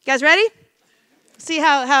 You guys ready? See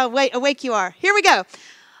how awake you are. Here we go.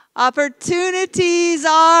 Opportunities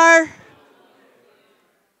are...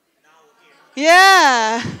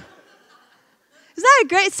 Yeah. Isn't that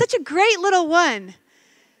great? It's such a great little one.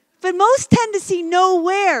 But most tend to see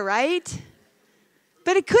nowhere, right?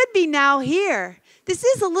 But it could be now here. This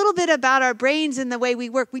is a little bit about our brains and the way we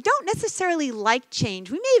work. We don't necessarily like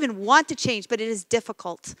change. We may even want to change, but it is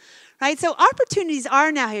difficult, right? So opportunities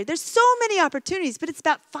are now here. There's so many opportunities, but it's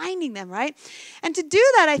about finding them, right? And to do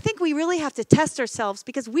that, I think we really have to test ourselves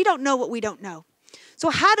because we don't know what we don't know.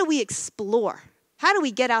 So how do we explore? How do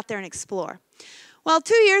we get out there and explore? Well,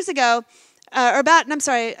 2 years ago,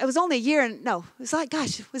 it was only a year, it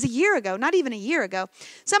was a year ago, not even a year ago.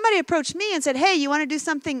 Somebody approached me and said, hey, you want to do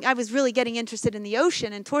something? I was really getting interested in the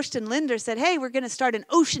ocean, and Torsten Linder said, hey, we're going to start an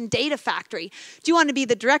ocean data factory. Do you want to be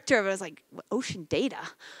the director of it? I was like, ocean data?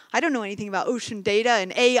 I don't know anything about ocean data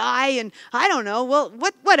and AI, and I don't know. Well,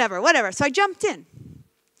 whatever. So I jumped in.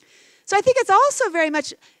 So I think it's also very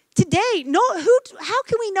much... Today, how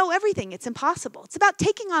can we know everything? It's impossible. It's about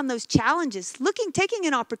taking on those challenges, taking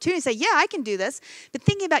an opportunity, say, yeah, I can do this, but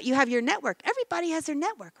thinking about you have your network. Everybody has their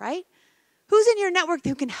network, right? Who's in your network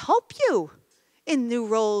who can help you in new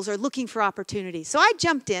roles or looking for opportunities? So I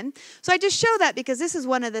jumped in. So I just show that because this is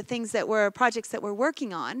one of the projects that we're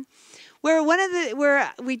working on, where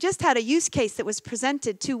we just had a use case that was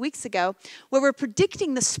presented 2 weeks ago, where we're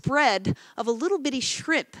predicting the spread of a little bitty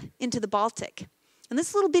shrimp into the Baltic. And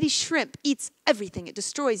this little bitty shrimp eats everything. It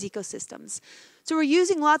destroys ecosystems. So we're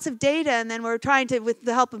using lots of data, and then we're trying to, with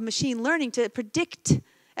the help of machine learning, to predict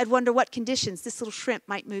and under what conditions this little shrimp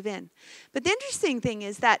might move in. But the interesting thing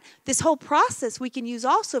is that this whole process we can use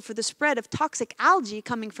also for the spread of toxic algae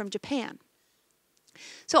coming from Japan.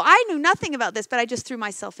 So I knew nothing about this, but I just threw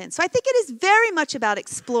myself in. So I think it is very much about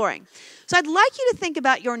exploring. So I'd like you to think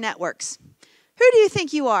about your networks. Who do you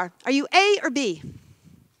think you are? Are you A or B?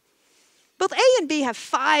 Both A and B have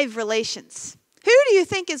 5 relations. Who do you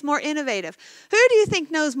think is more innovative? Who do you think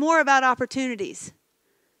knows more about opportunities?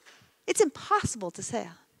 It's impossible to say.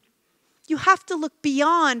 You have to look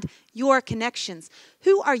beyond your connections.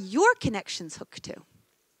 Who are your connections hooked to?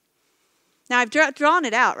 Now, I've drawn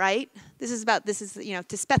it out, right? This is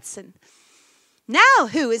to Spetsen. Now,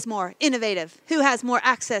 who is more innovative? Who has more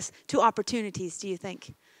access to opportunities, do you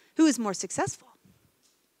think? Who is more successful?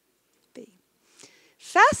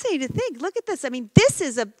 Fascinating to think. Look at this. I mean, this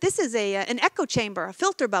is an echo chamber, a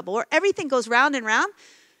filter bubble, where everything goes round and round.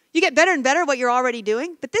 You get better and better at what you're already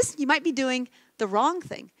doing, but this, you might be doing the wrong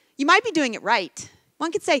thing. You might be doing it right.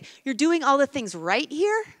 One could say, you're doing all the things right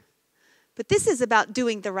here, but this is about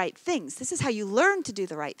doing the right things. This is how you learn to do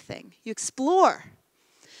the right thing. You explore.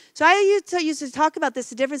 So I used to talk about this,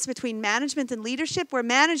 the difference between management and leadership, where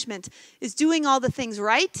management is doing all the things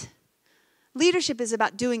right, Leadership is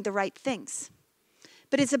about doing the right things.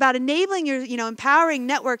 But it's about enabling empowering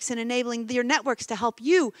networks and enabling your networks to help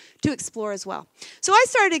you to explore as well. So I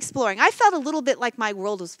started exploring. I felt a little bit like my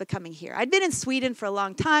world was becoming here. I'd been in Sweden for a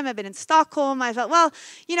long time. I've been in Stockholm. I felt, well,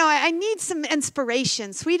 I need some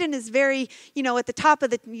inspiration. Sweden is very, at the top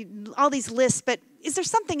of all these lists, but is there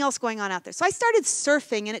something else going on out there? So I started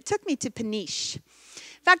surfing, and it took me to Peniche.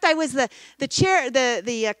 In fact, I was the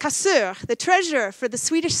kassör, the treasurer for the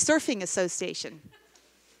Swedish Surfing Association.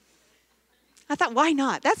 I thought, why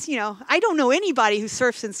not? That's, I don't know anybody who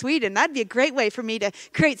surfs in Sweden. That'd be a great way for me to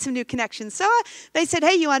create some new connections. So they said,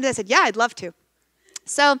 hey, you want to? I said, yeah, I'd love to.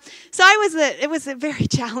 So it was a very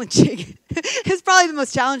challenging. It was probably the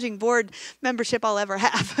most challenging board membership I'll ever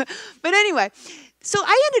have. But anyway, so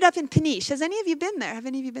I ended up in Peniche. Has any of you been there? Have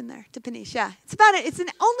any of you been there to Peniche? Yeah, it's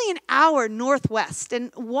only an hour northwest. And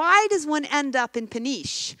why does one end up in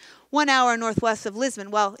Peniche? 1 hour northwest of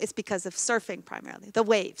Lisbon. Well, it's because of surfing primarily, the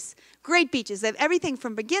waves. Great beaches. They have everything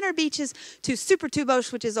from beginner beaches to Super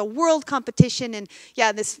Tubos, which is a world competition, and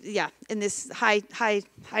in this high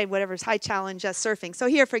challenge surfing. So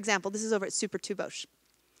here, for example, this is over at Super Tubos.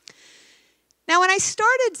 Now, when I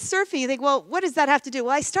started surfing, you think, well, what does that have to do?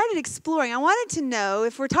 Well, I started exploring. I wanted to know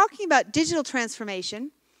if we're talking about digital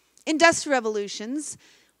transformation, industrial revolutions,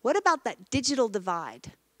 what about that digital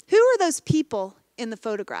divide? Who are those people in the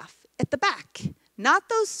photograph at the back? Not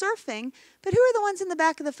those surfing, but who are the ones in the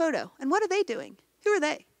back of the photo? And what are they doing? Who are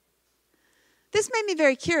they? This made me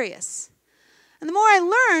very curious. And the more I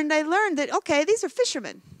learned that, okay, these are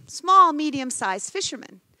fishermen, small, medium-sized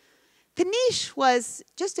fishermen. Peniche was,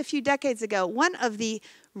 just a few decades ago, one of the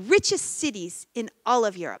richest cities in all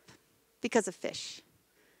of Europe because of fish.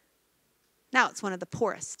 Now it's one of the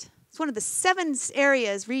poorest. It's one of the 7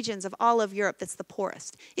 regions of all of Europe that's the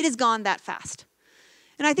poorest. It has gone that fast.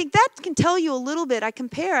 And I think that can tell you a little bit. I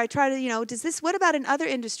try to, what about in other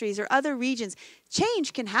industries or other regions?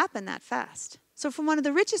 Change can happen that fast. So from one of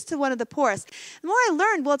the richest to one of the poorest. The more I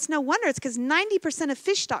learned, well, it's no wonder. It's because 90% of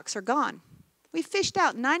fish stocks are gone. We fished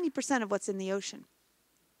out 90% of what's in the ocean.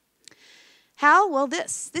 How? Well,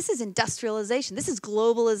 this is industrialization. This is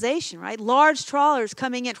globalization, right? Large trawlers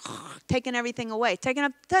coming in, taking everything away, taking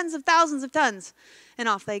up tens of thousands of tons, and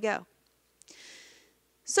off they go.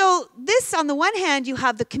 So this, on the one hand, you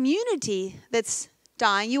have the community that's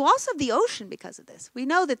dying. You also have the ocean because of this. We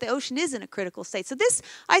know that the ocean is in a critical state. So this,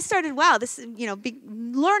 I started,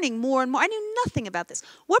 learning more and more. I knew nothing about this.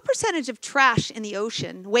 What percentage of trash in the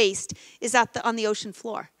ocean, waste, is on the ocean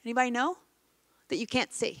floor? Anybody know? That you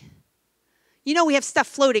can't see. We have stuff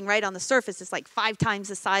floating right on the surface. It's like 5 times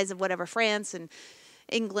the size of whatever France and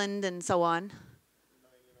England and so on.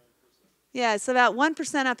 Yeah, it's about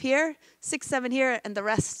 1% up here, 6, 7 here, and the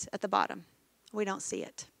rest at the bottom. We don't see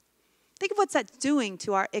it. Think of what that's doing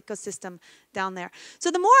to our ecosystem down there. So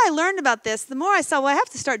the more I learned about this, the more I saw, well, I have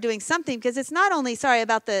to start doing something because it's not only,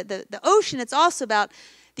 about the ocean, it's also about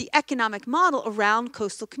the economic model around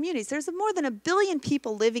coastal communities. There's more than 1 billion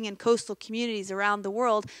people living in coastal communities around the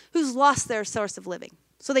world who's lost their source of living.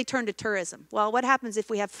 So they turn to tourism. Well, what happens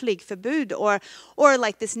if we have flygförbud or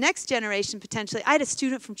like this next generation potentially? I had a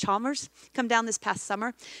student from Chalmers come down this past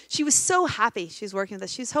summer. She was so happy. She was working with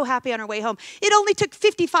us. She was so happy on her way home. It only took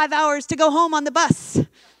 55 hours to go home on the bus. It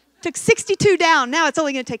took 62 down. Now it's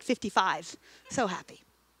only going to take 55. So happy.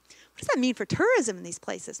 What does that mean for tourism in these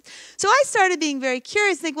places? So I started being very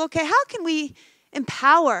curious, think, well, okay, how can we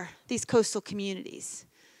empower these coastal communities?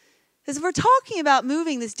 Because if we're talking about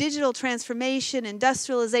moving this digital transformation,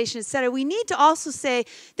 industrialization, et cetera, we need to also say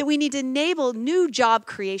that we need to enable new job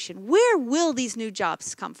creation. Where will these new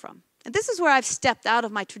jobs come from? And this is where I've stepped out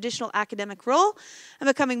of my traditional academic role and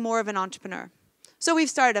becoming more of an entrepreneur. So we've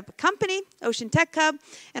started up a company, Ocean Tech Hub,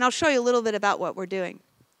 and I'll show you a little bit about what we're doing.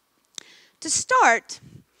 To start,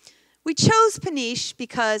 we chose Peniche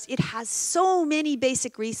because it has so many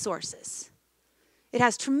basic resources. It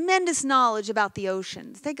has tremendous knowledge about the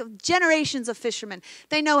ocean. Think of generations of fishermen.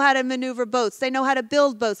 They know how to maneuver boats. They know how to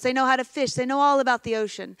build boats. They know how to fish. They know all about the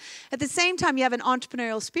ocean. At the same time, you have an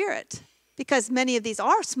entrepreneurial spirit because many of these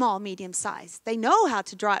are small, medium-sized. They know how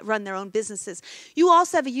to run their own businesses. You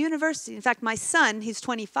also have a university. In fact, my son, he's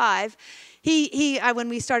 25, when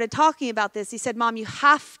we started talking about this, he said, Mom, you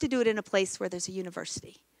have to do it in a place where there's a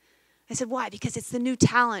university. I said, why? Because it's the new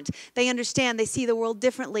talent. They understand, they see the world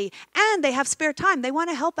differently, and they have spare time. They want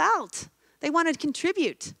to help out. They want to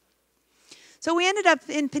contribute. So we ended up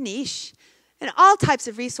in Peniche and all types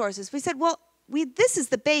of resources. We said, well, this is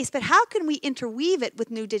the base, but how can we interweave it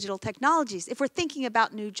with new digital technologies if we're thinking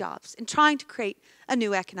about new jobs and trying to create a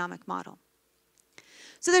new economic model?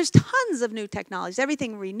 So there's tons of new technologies,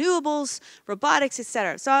 everything renewables, robotics,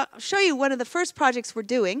 etc. So I'll show you one of the first projects we're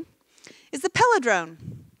doing is the Peladrone.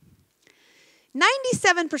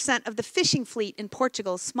 97% of the fishing fleet in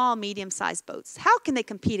Portugal is small, medium-sized boats. How can they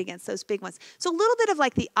compete against those big ones? So a little bit of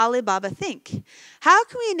like the Alibaba think. How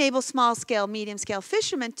can we enable small-scale, medium-scale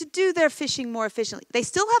fishermen to do their fishing more efficiently? They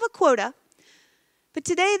still have a quota, but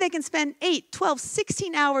today they can spend 8, 12,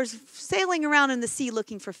 16 hours sailing around in the sea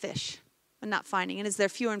looking for fish and not finding. And as there are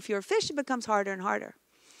fewer and fewer fish, it becomes harder and harder.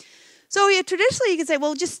 So traditionally you can say,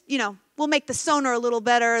 well, just, we'll make the sonar a little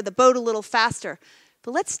better, the boat a little faster.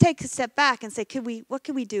 But let's take a step back and say, what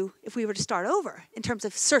could we do if we were to start over in terms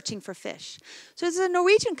of searching for fish? So there's a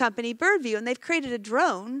Norwegian company, Birdview, and they've created a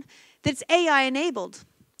drone that's AI-enabled.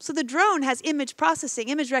 So the drone has image processing,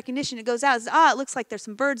 image recognition. It goes out, it says, it looks like there's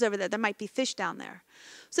some birds over there. There might be fish down there.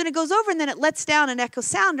 So then it goes over, and then it lets down an echo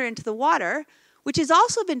sounder into the water, which has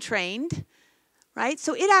also been trained, right?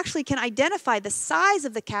 So it actually can identify the size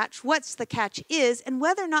of the catch, what the catch is, and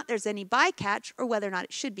whether or not there's any bycatch or whether or not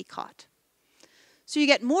it should be caught. So you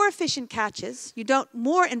get more efficient catches,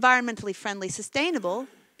 more environmentally friendly, sustainable,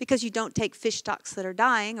 because you don't take fish stocks that are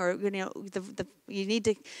dying, or you need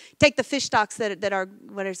to take the fish stocks that are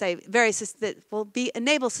that will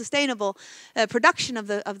enable sustainable production of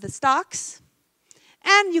the stocks,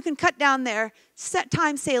 and you can cut down their set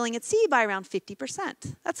time sailing at sea by around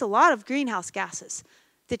 50%. That's a lot of greenhouse gases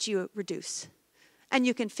that you reduce, and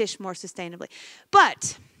you can fish more sustainably.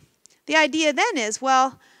 But the idea then is,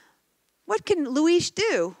 well, what can Luis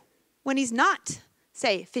do when he's not,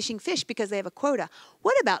 say, fishing fish because they have a quota?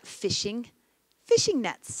 What about fishing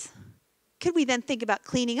nets? Could we then think about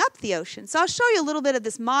cleaning up the ocean? So I'll show you a little bit of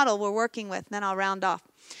this model we're working with, and then I'll round off.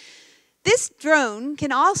 This drone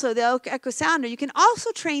can also, the echo sounder, you can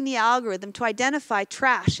also train the algorithm to identify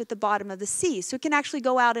trash at the bottom of the sea. So it can actually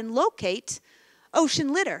go out and locate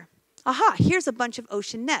ocean litter. Aha, here's a bunch of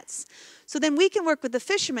ocean nets. So then we can work with the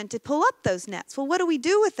fishermen to pull up those nets. Well, what do we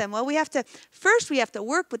do with them? Well, first we have to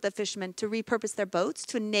work with the fishermen to repurpose their boats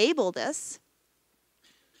to enable this.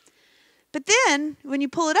 But then, when you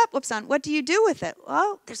pull it up, what do you do with it?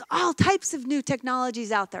 Well, there's all types of new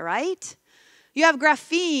technologies out there, right? You have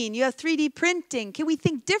graphene, you have 3D printing. Can we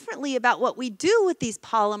think differently about what we do with these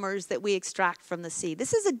polymers that we extract from the sea?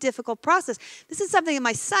 This is a difficult process. This is something that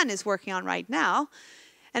my son is working on right now.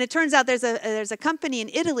 And it turns out there's a company in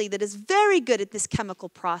Italy that is very good at this chemical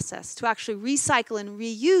process to actually recycle and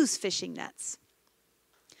reuse fishing nets.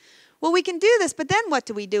 Well, we can do this, but then what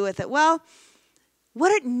do we do with it? Well,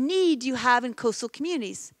 what need do you have in coastal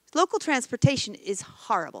communities? Local transportation is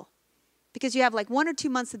horrible because you have like 1 or 2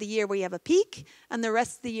 months of the year where you have a peak, and the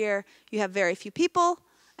rest of the year you have very few people,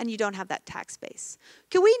 and you don't have that tax base.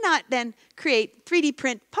 Can we not then create 3D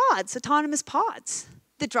print pods, autonomous pods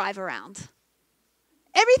that drive around?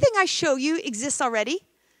 Everything I show you exists already.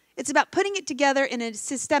 It's about putting it together in a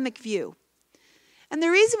systemic view. And the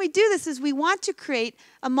reason we do this is we want to create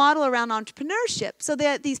a model around entrepreneurship so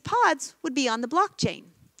that these pods would be on the blockchain.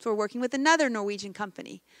 So we're working with another Norwegian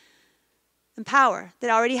company, Empower, that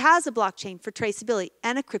already has a blockchain for traceability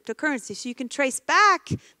and a cryptocurrency. So you can trace back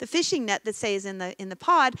the fishing net that, say, is in the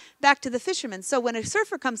pod back to the fishermen. So when a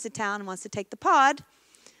surfer comes to town and wants to take the pod,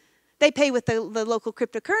 they pay with the local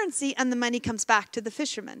cryptocurrency, and the money comes back to the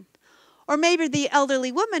fishermen. Or maybe the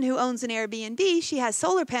elderly woman who owns an Airbnb, she has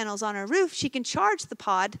solar panels on her roof, she can charge the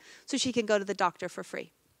pod so she can go to the doctor for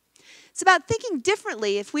free. It's about thinking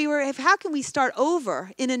differently. How can we start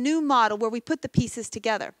over in a new model where we put the pieces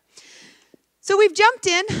together? So we've jumped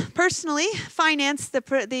in, personally, financed the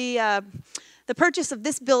purchase of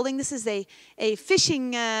this building. This is a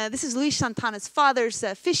fishing, this is Luis Santana's father's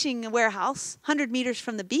fishing warehouse, 100 meters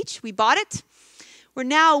from the beach. We bought it. We're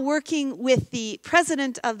now working with the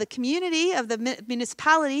president of the community, of the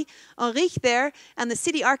municipality, Henrique there, and the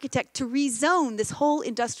city architect to rezone this whole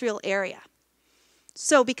industrial area.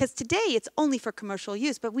 So, because today it's only for commercial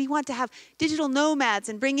use, but we want to have digital nomads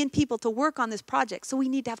and bring in people to work on this project. So we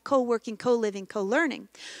need to have co-working, co-living, co-learning.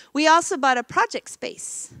 We also bought a project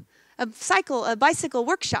space, a bicycle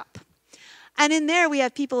workshop. And in there we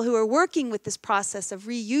have people who are working with this process of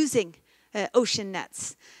reusing ocean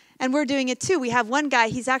nets. And we're doing it too. We have one guy,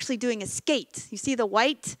 he's actually doing a skate. You see the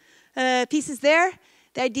white pieces there?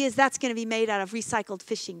 The idea is that's going to be made out of recycled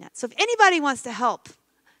fishing nets. So if anybody wants to help,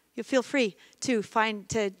 you feel free to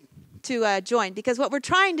join. Because what we're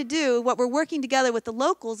trying to do, what we're working together with the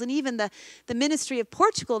locals and even the Ministry of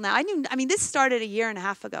Portugal now, this started 1.5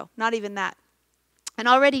 years ago, not even that. And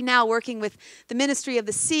already now working with the Ministry of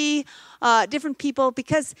the Sea, different people,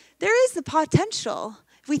 because there is the potential.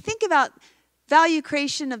 If we think about value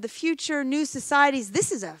creation of the future, new societies. This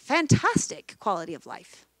is a fantastic quality of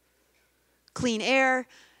life. Clean air,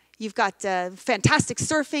 you've got fantastic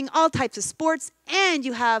surfing, all types of sports, and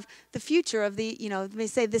you have the future of the, they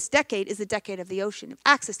say this decade is the decade of the ocean,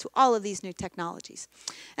 access to all of these new technologies.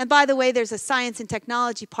 And by the way, there's a science and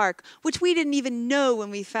technology park, which we didn't even know when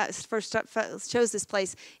we first chose this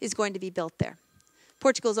place, is going to be built there.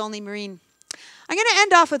 Portugal's only marine. I'm going to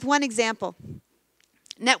end off with one example.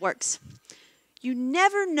 Networks. You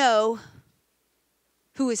never know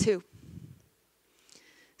who is who.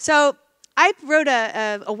 So I wrote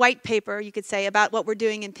a white paper, you could say, about what we're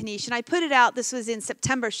doing in Peniche, and I put it out. This was in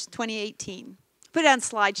September 2018. Put it on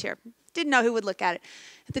SlideShare. Didn't know who would look at it.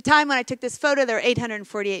 At the time when I took this photo, there were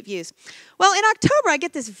 848 views. Well, in October, I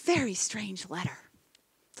get this very strange letter.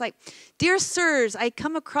 It's like, "Dear sirs, I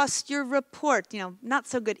come across your report." Not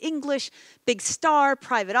so good English, big star,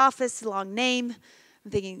 private office, long name. I'm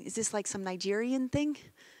thinking, is this like some Nigerian thing?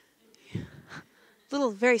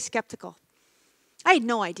 Very skeptical. I had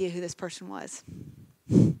no idea who this person was.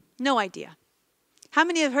 No idea. How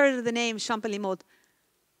many have heard of the name Champalimaud?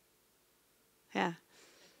 Yeah.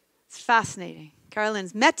 It's fascinating.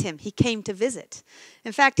 Caroline's met him. He came to visit.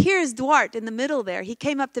 In fact, here's Duarte in the middle there. He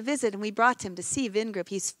came up to visit, and we brought him to see Vinn Group.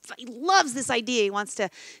 He loves this idea. He wants to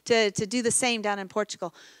do the same down in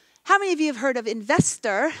Portugal. How many of you have heard of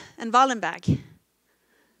Investor and Wallenberg?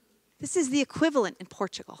 This is the equivalent in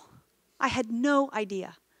Portugal. I had no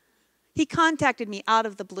idea. He contacted me out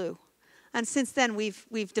of the blue. And since then,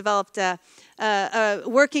 we've developed a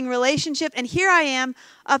working relationship. And here I am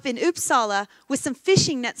up in Uppsala with some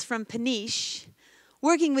fishing nets from Peniche,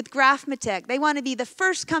 working with Graphmatech. They want to be the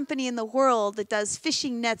first company in the world that does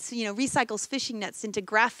fishing nets, recycles fishing nets into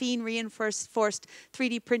graphene reinforced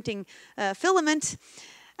 3D printing filament.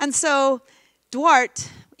 And so Duarte,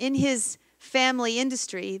 in his family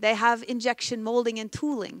industry, they have injection molding and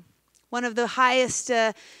tooling, one of the highest,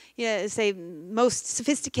 most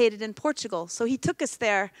sophisticated in Portugal. So he took us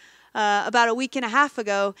there about a week and a half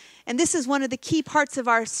ago, and this is one of the key parts of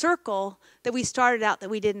our circle that we started out that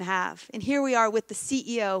we didn't have. And here we are with the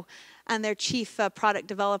CEO and their chief product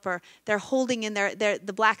developer. They're holding in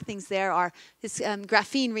the black things there are this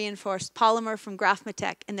graphene reinforced polymer from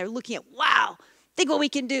Graphmatech, and they're looking at, wow, think what we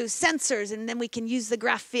can do, sensors, and then we can use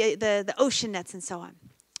the ocean nets and so on.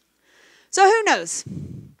 So who knows?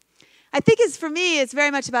 I think for me, it's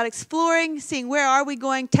very much about exploring, seeing where are we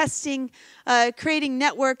going, testing, creating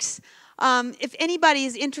networks. If anybody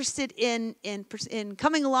is interested in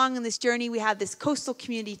coming along on this journey, we have this Coastal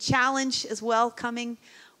Community Challenge as well coming,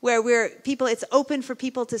 where it's open for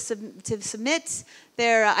people to submit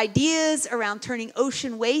their ideas around turning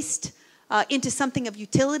ocean waste into something of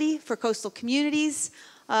utility for coastal communities.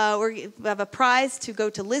 We have a prize to go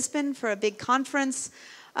to Lisbon for a big conference.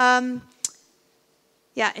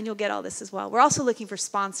 Yeah, and you'll get all this as well. We're also looking for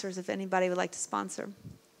sponsors if anybody would like to sponsor.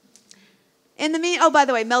 By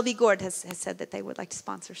the way, Melby Gord has said that they would like to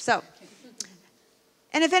sponsor. So,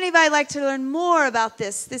 and if anybody would like to learn more about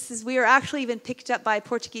this, we are actually even picked up by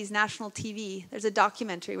Portuguese national TV. There's a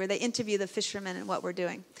documentary where they interview the fishermen and what we're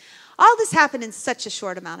doing. All this happened in such a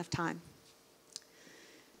short amount of time.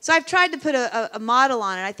 So I've tried to put a model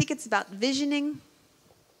on it. I think it's about visioning,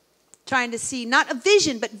 trying to see, not a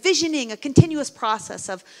vision, but visioning, a continuous process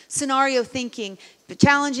of scenario thinking,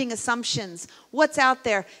 challenging assumptions, what's out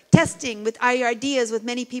there, testing with our ideas with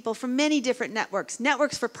many people from many different networks.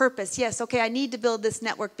 Networks for purpose. Yes, okay, I need to build this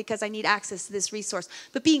network because I need access to this resource.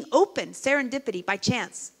 But being open, serendipity, by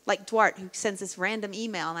chance, like Duarte, who sends this random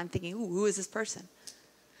email, and I'm thinking, ooh, who is this person?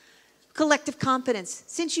 Collective competence.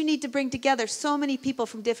 Since you need to bring together so many people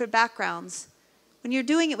from different backgrounds, when you're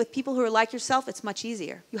doing it with people who are like yourself, it's much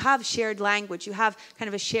easier. You have shared language. You have kind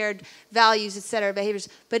of a shared values, et cetera, behaviors.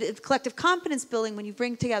 But collective competence building, when you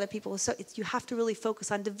bring together people, you have to really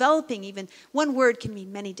focus on developing even. One word can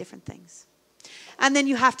mean many different things. And then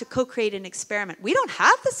you have to co-create an experiment. We don't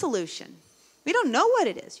have the solution. We don't know what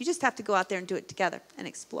it is. You just have to go out there and do it together and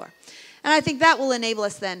explore. And I think that will enable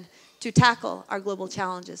us then to tackle our global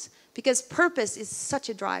challenges. Because purpose is such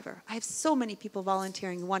a driver. I have so many people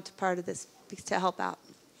volunteering who want to be part of this to help out.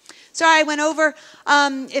 Sorry, I went over.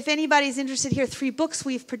 If anybody's interested here, 3 books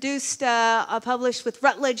we've produced, published with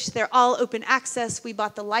Routledge. They're all open access. We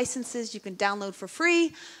bought the licenses. You can download for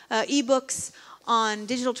free. Ebooks on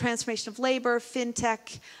digital transformation of labor,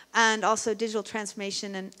 fintech, and also digital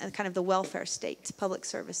transformation and kind of the welfare state, public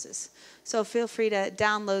services. So feel free to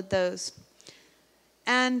download those.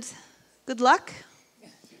 And good luck.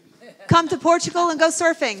 Come to Portugal and go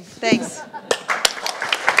surfing. Thanks.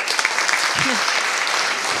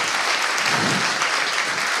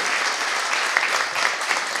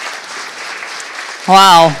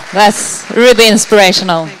 Wow, that's really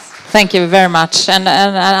inspirational. Thanks. Thank you very much. And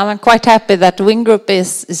I'm quite happy that Vinn Group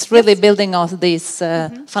is really building on these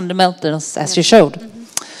fundamentals as you showed.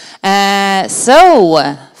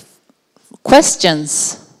 So,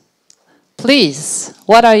 questions, please.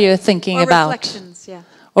 What are you thinking about? Reflections, yeah.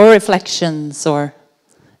 Or reflections or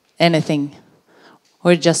anything.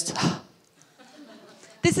 Or just...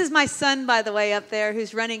 This is my son, by the way, up there,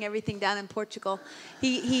 who's running everything down in Portugal.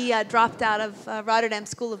 He dropped out of Rotterdam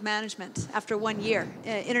School of Management after 1 year,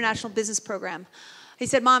 international business program. He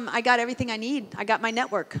said, "Mom, I got everything I need. I got my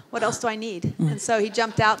network. What else do I need?" And so he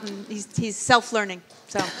jumped out, and he's self-learning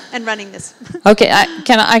and running this. Okay,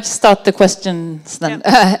 can I start the questions then?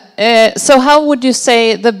 Yeah. So how would you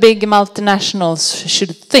say the big multinationals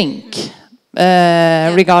should think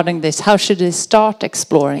regarding this? How should they start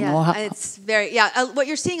exploring? Yeah, or how? it's very, what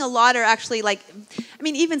you're seeing a lot are actually like, I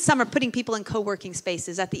mean, even some are putting people in co-working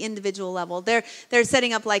spaces at the individual level. They're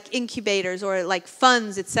setting up like incubators or like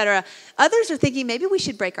funds, etc. Others are thinking maybe we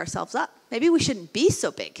should break ourselves up. Maybe we shouldn't be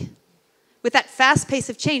so big. With that fast pace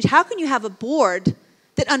of change, how can you have a board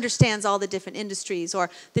that understands all the different industries or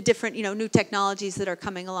the different, new technologies that are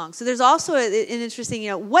coming along? So there's also an interesting,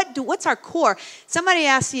 what's our core? Somebody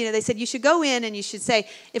asked, they said you should go in and you should say,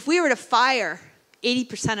 if we were to fire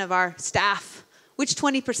 80% of our staff, which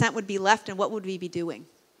 20% would be left and what would we be doing?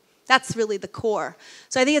 That's really the core.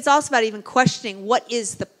 So I think it's also about even questioning what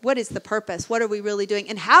is the purpose? What are we really doing?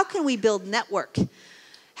 And how can we build network?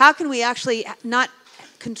 How can we actually not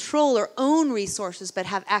control or own resources but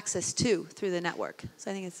have access to through the network?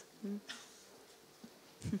 So I think it's...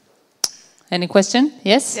 Any question?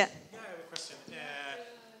 Yes? Yeah. I have a question.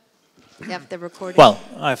 Yeah, the recording. Well,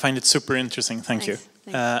 I find it super interesting. Thank you.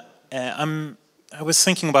 Thanks. I was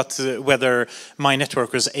thinking about whether my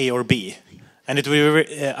network was A or B, and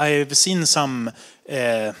I've seen some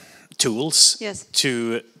tools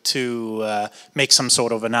to make some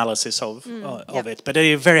sort of analysis of it, but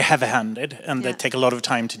they're very heavy-handed and they take a lot of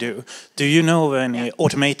time to do. Do you know of any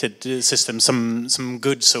automated systems, some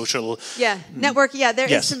good social? Network.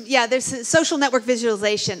 Is some. There's social network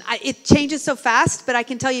visualization. It changes so fast, but I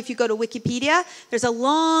can tell you if you go to Wikipedia, there's a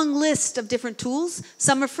long list of different tools.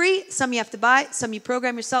 Some are free, some you have to buy, some you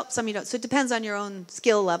program yourself, some you don't. So it depends on your own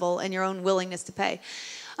skill level and your own willingness to pay.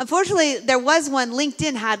 Unfortunately, there was one,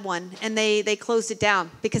 LinkedIn had one, and they closed it down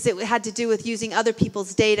because it had to do with using other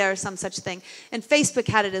people's data or some such thing. And Facebook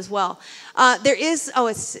had it as well. There is,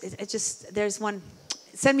 there's one.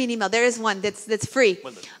 Send me an email. There is one that's free.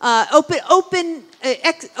 Open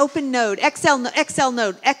Node, XL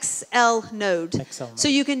Node. So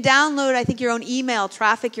you can download, I think, your own email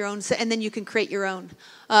traffic, and then you can create your own.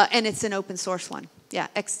 And it's an open source one. Yeah,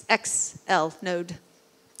 XL Node.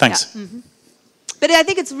 Thanks. Yeah. But I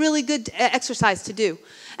think it's really good exercise to do.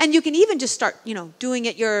 And you can even just start, doing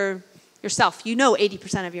it yourself.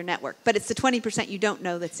 80% of your network, but it's the 20% you don't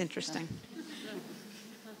know that's interesting.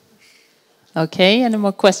 Okay, any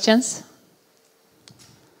more questions?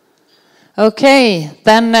 Okay,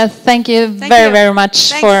 then thank you very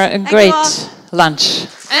much for a great lunch.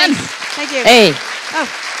 And thank you. Hey. Oh.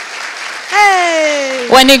 Hey!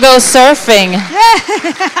 When you go surfing,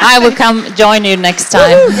 I will come join you next time.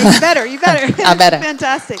 You better. I better.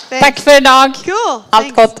 Fantastic. Thanks. Tack för idag. Cool.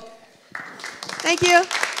 Allt gott. Thank you.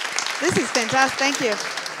 This is fantastic. Thank you.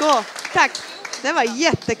 Cool. Tack. Det var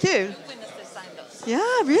jättekul.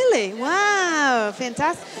 Yeah, really? Wow.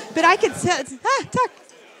 Fantastic. But I could say, tack.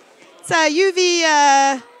 So UV,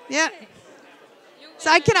 yeah. So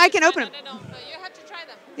I can open them. You have to try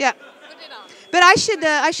them. Yeah. But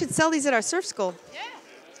I should sell these at our surf school.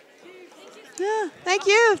 Yeah. Thank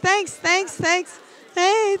you. Thanks.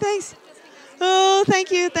 Hey, thanks. Oh,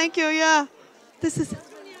 thank you. Yeah. This is.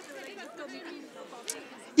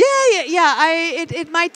 Yeah. It might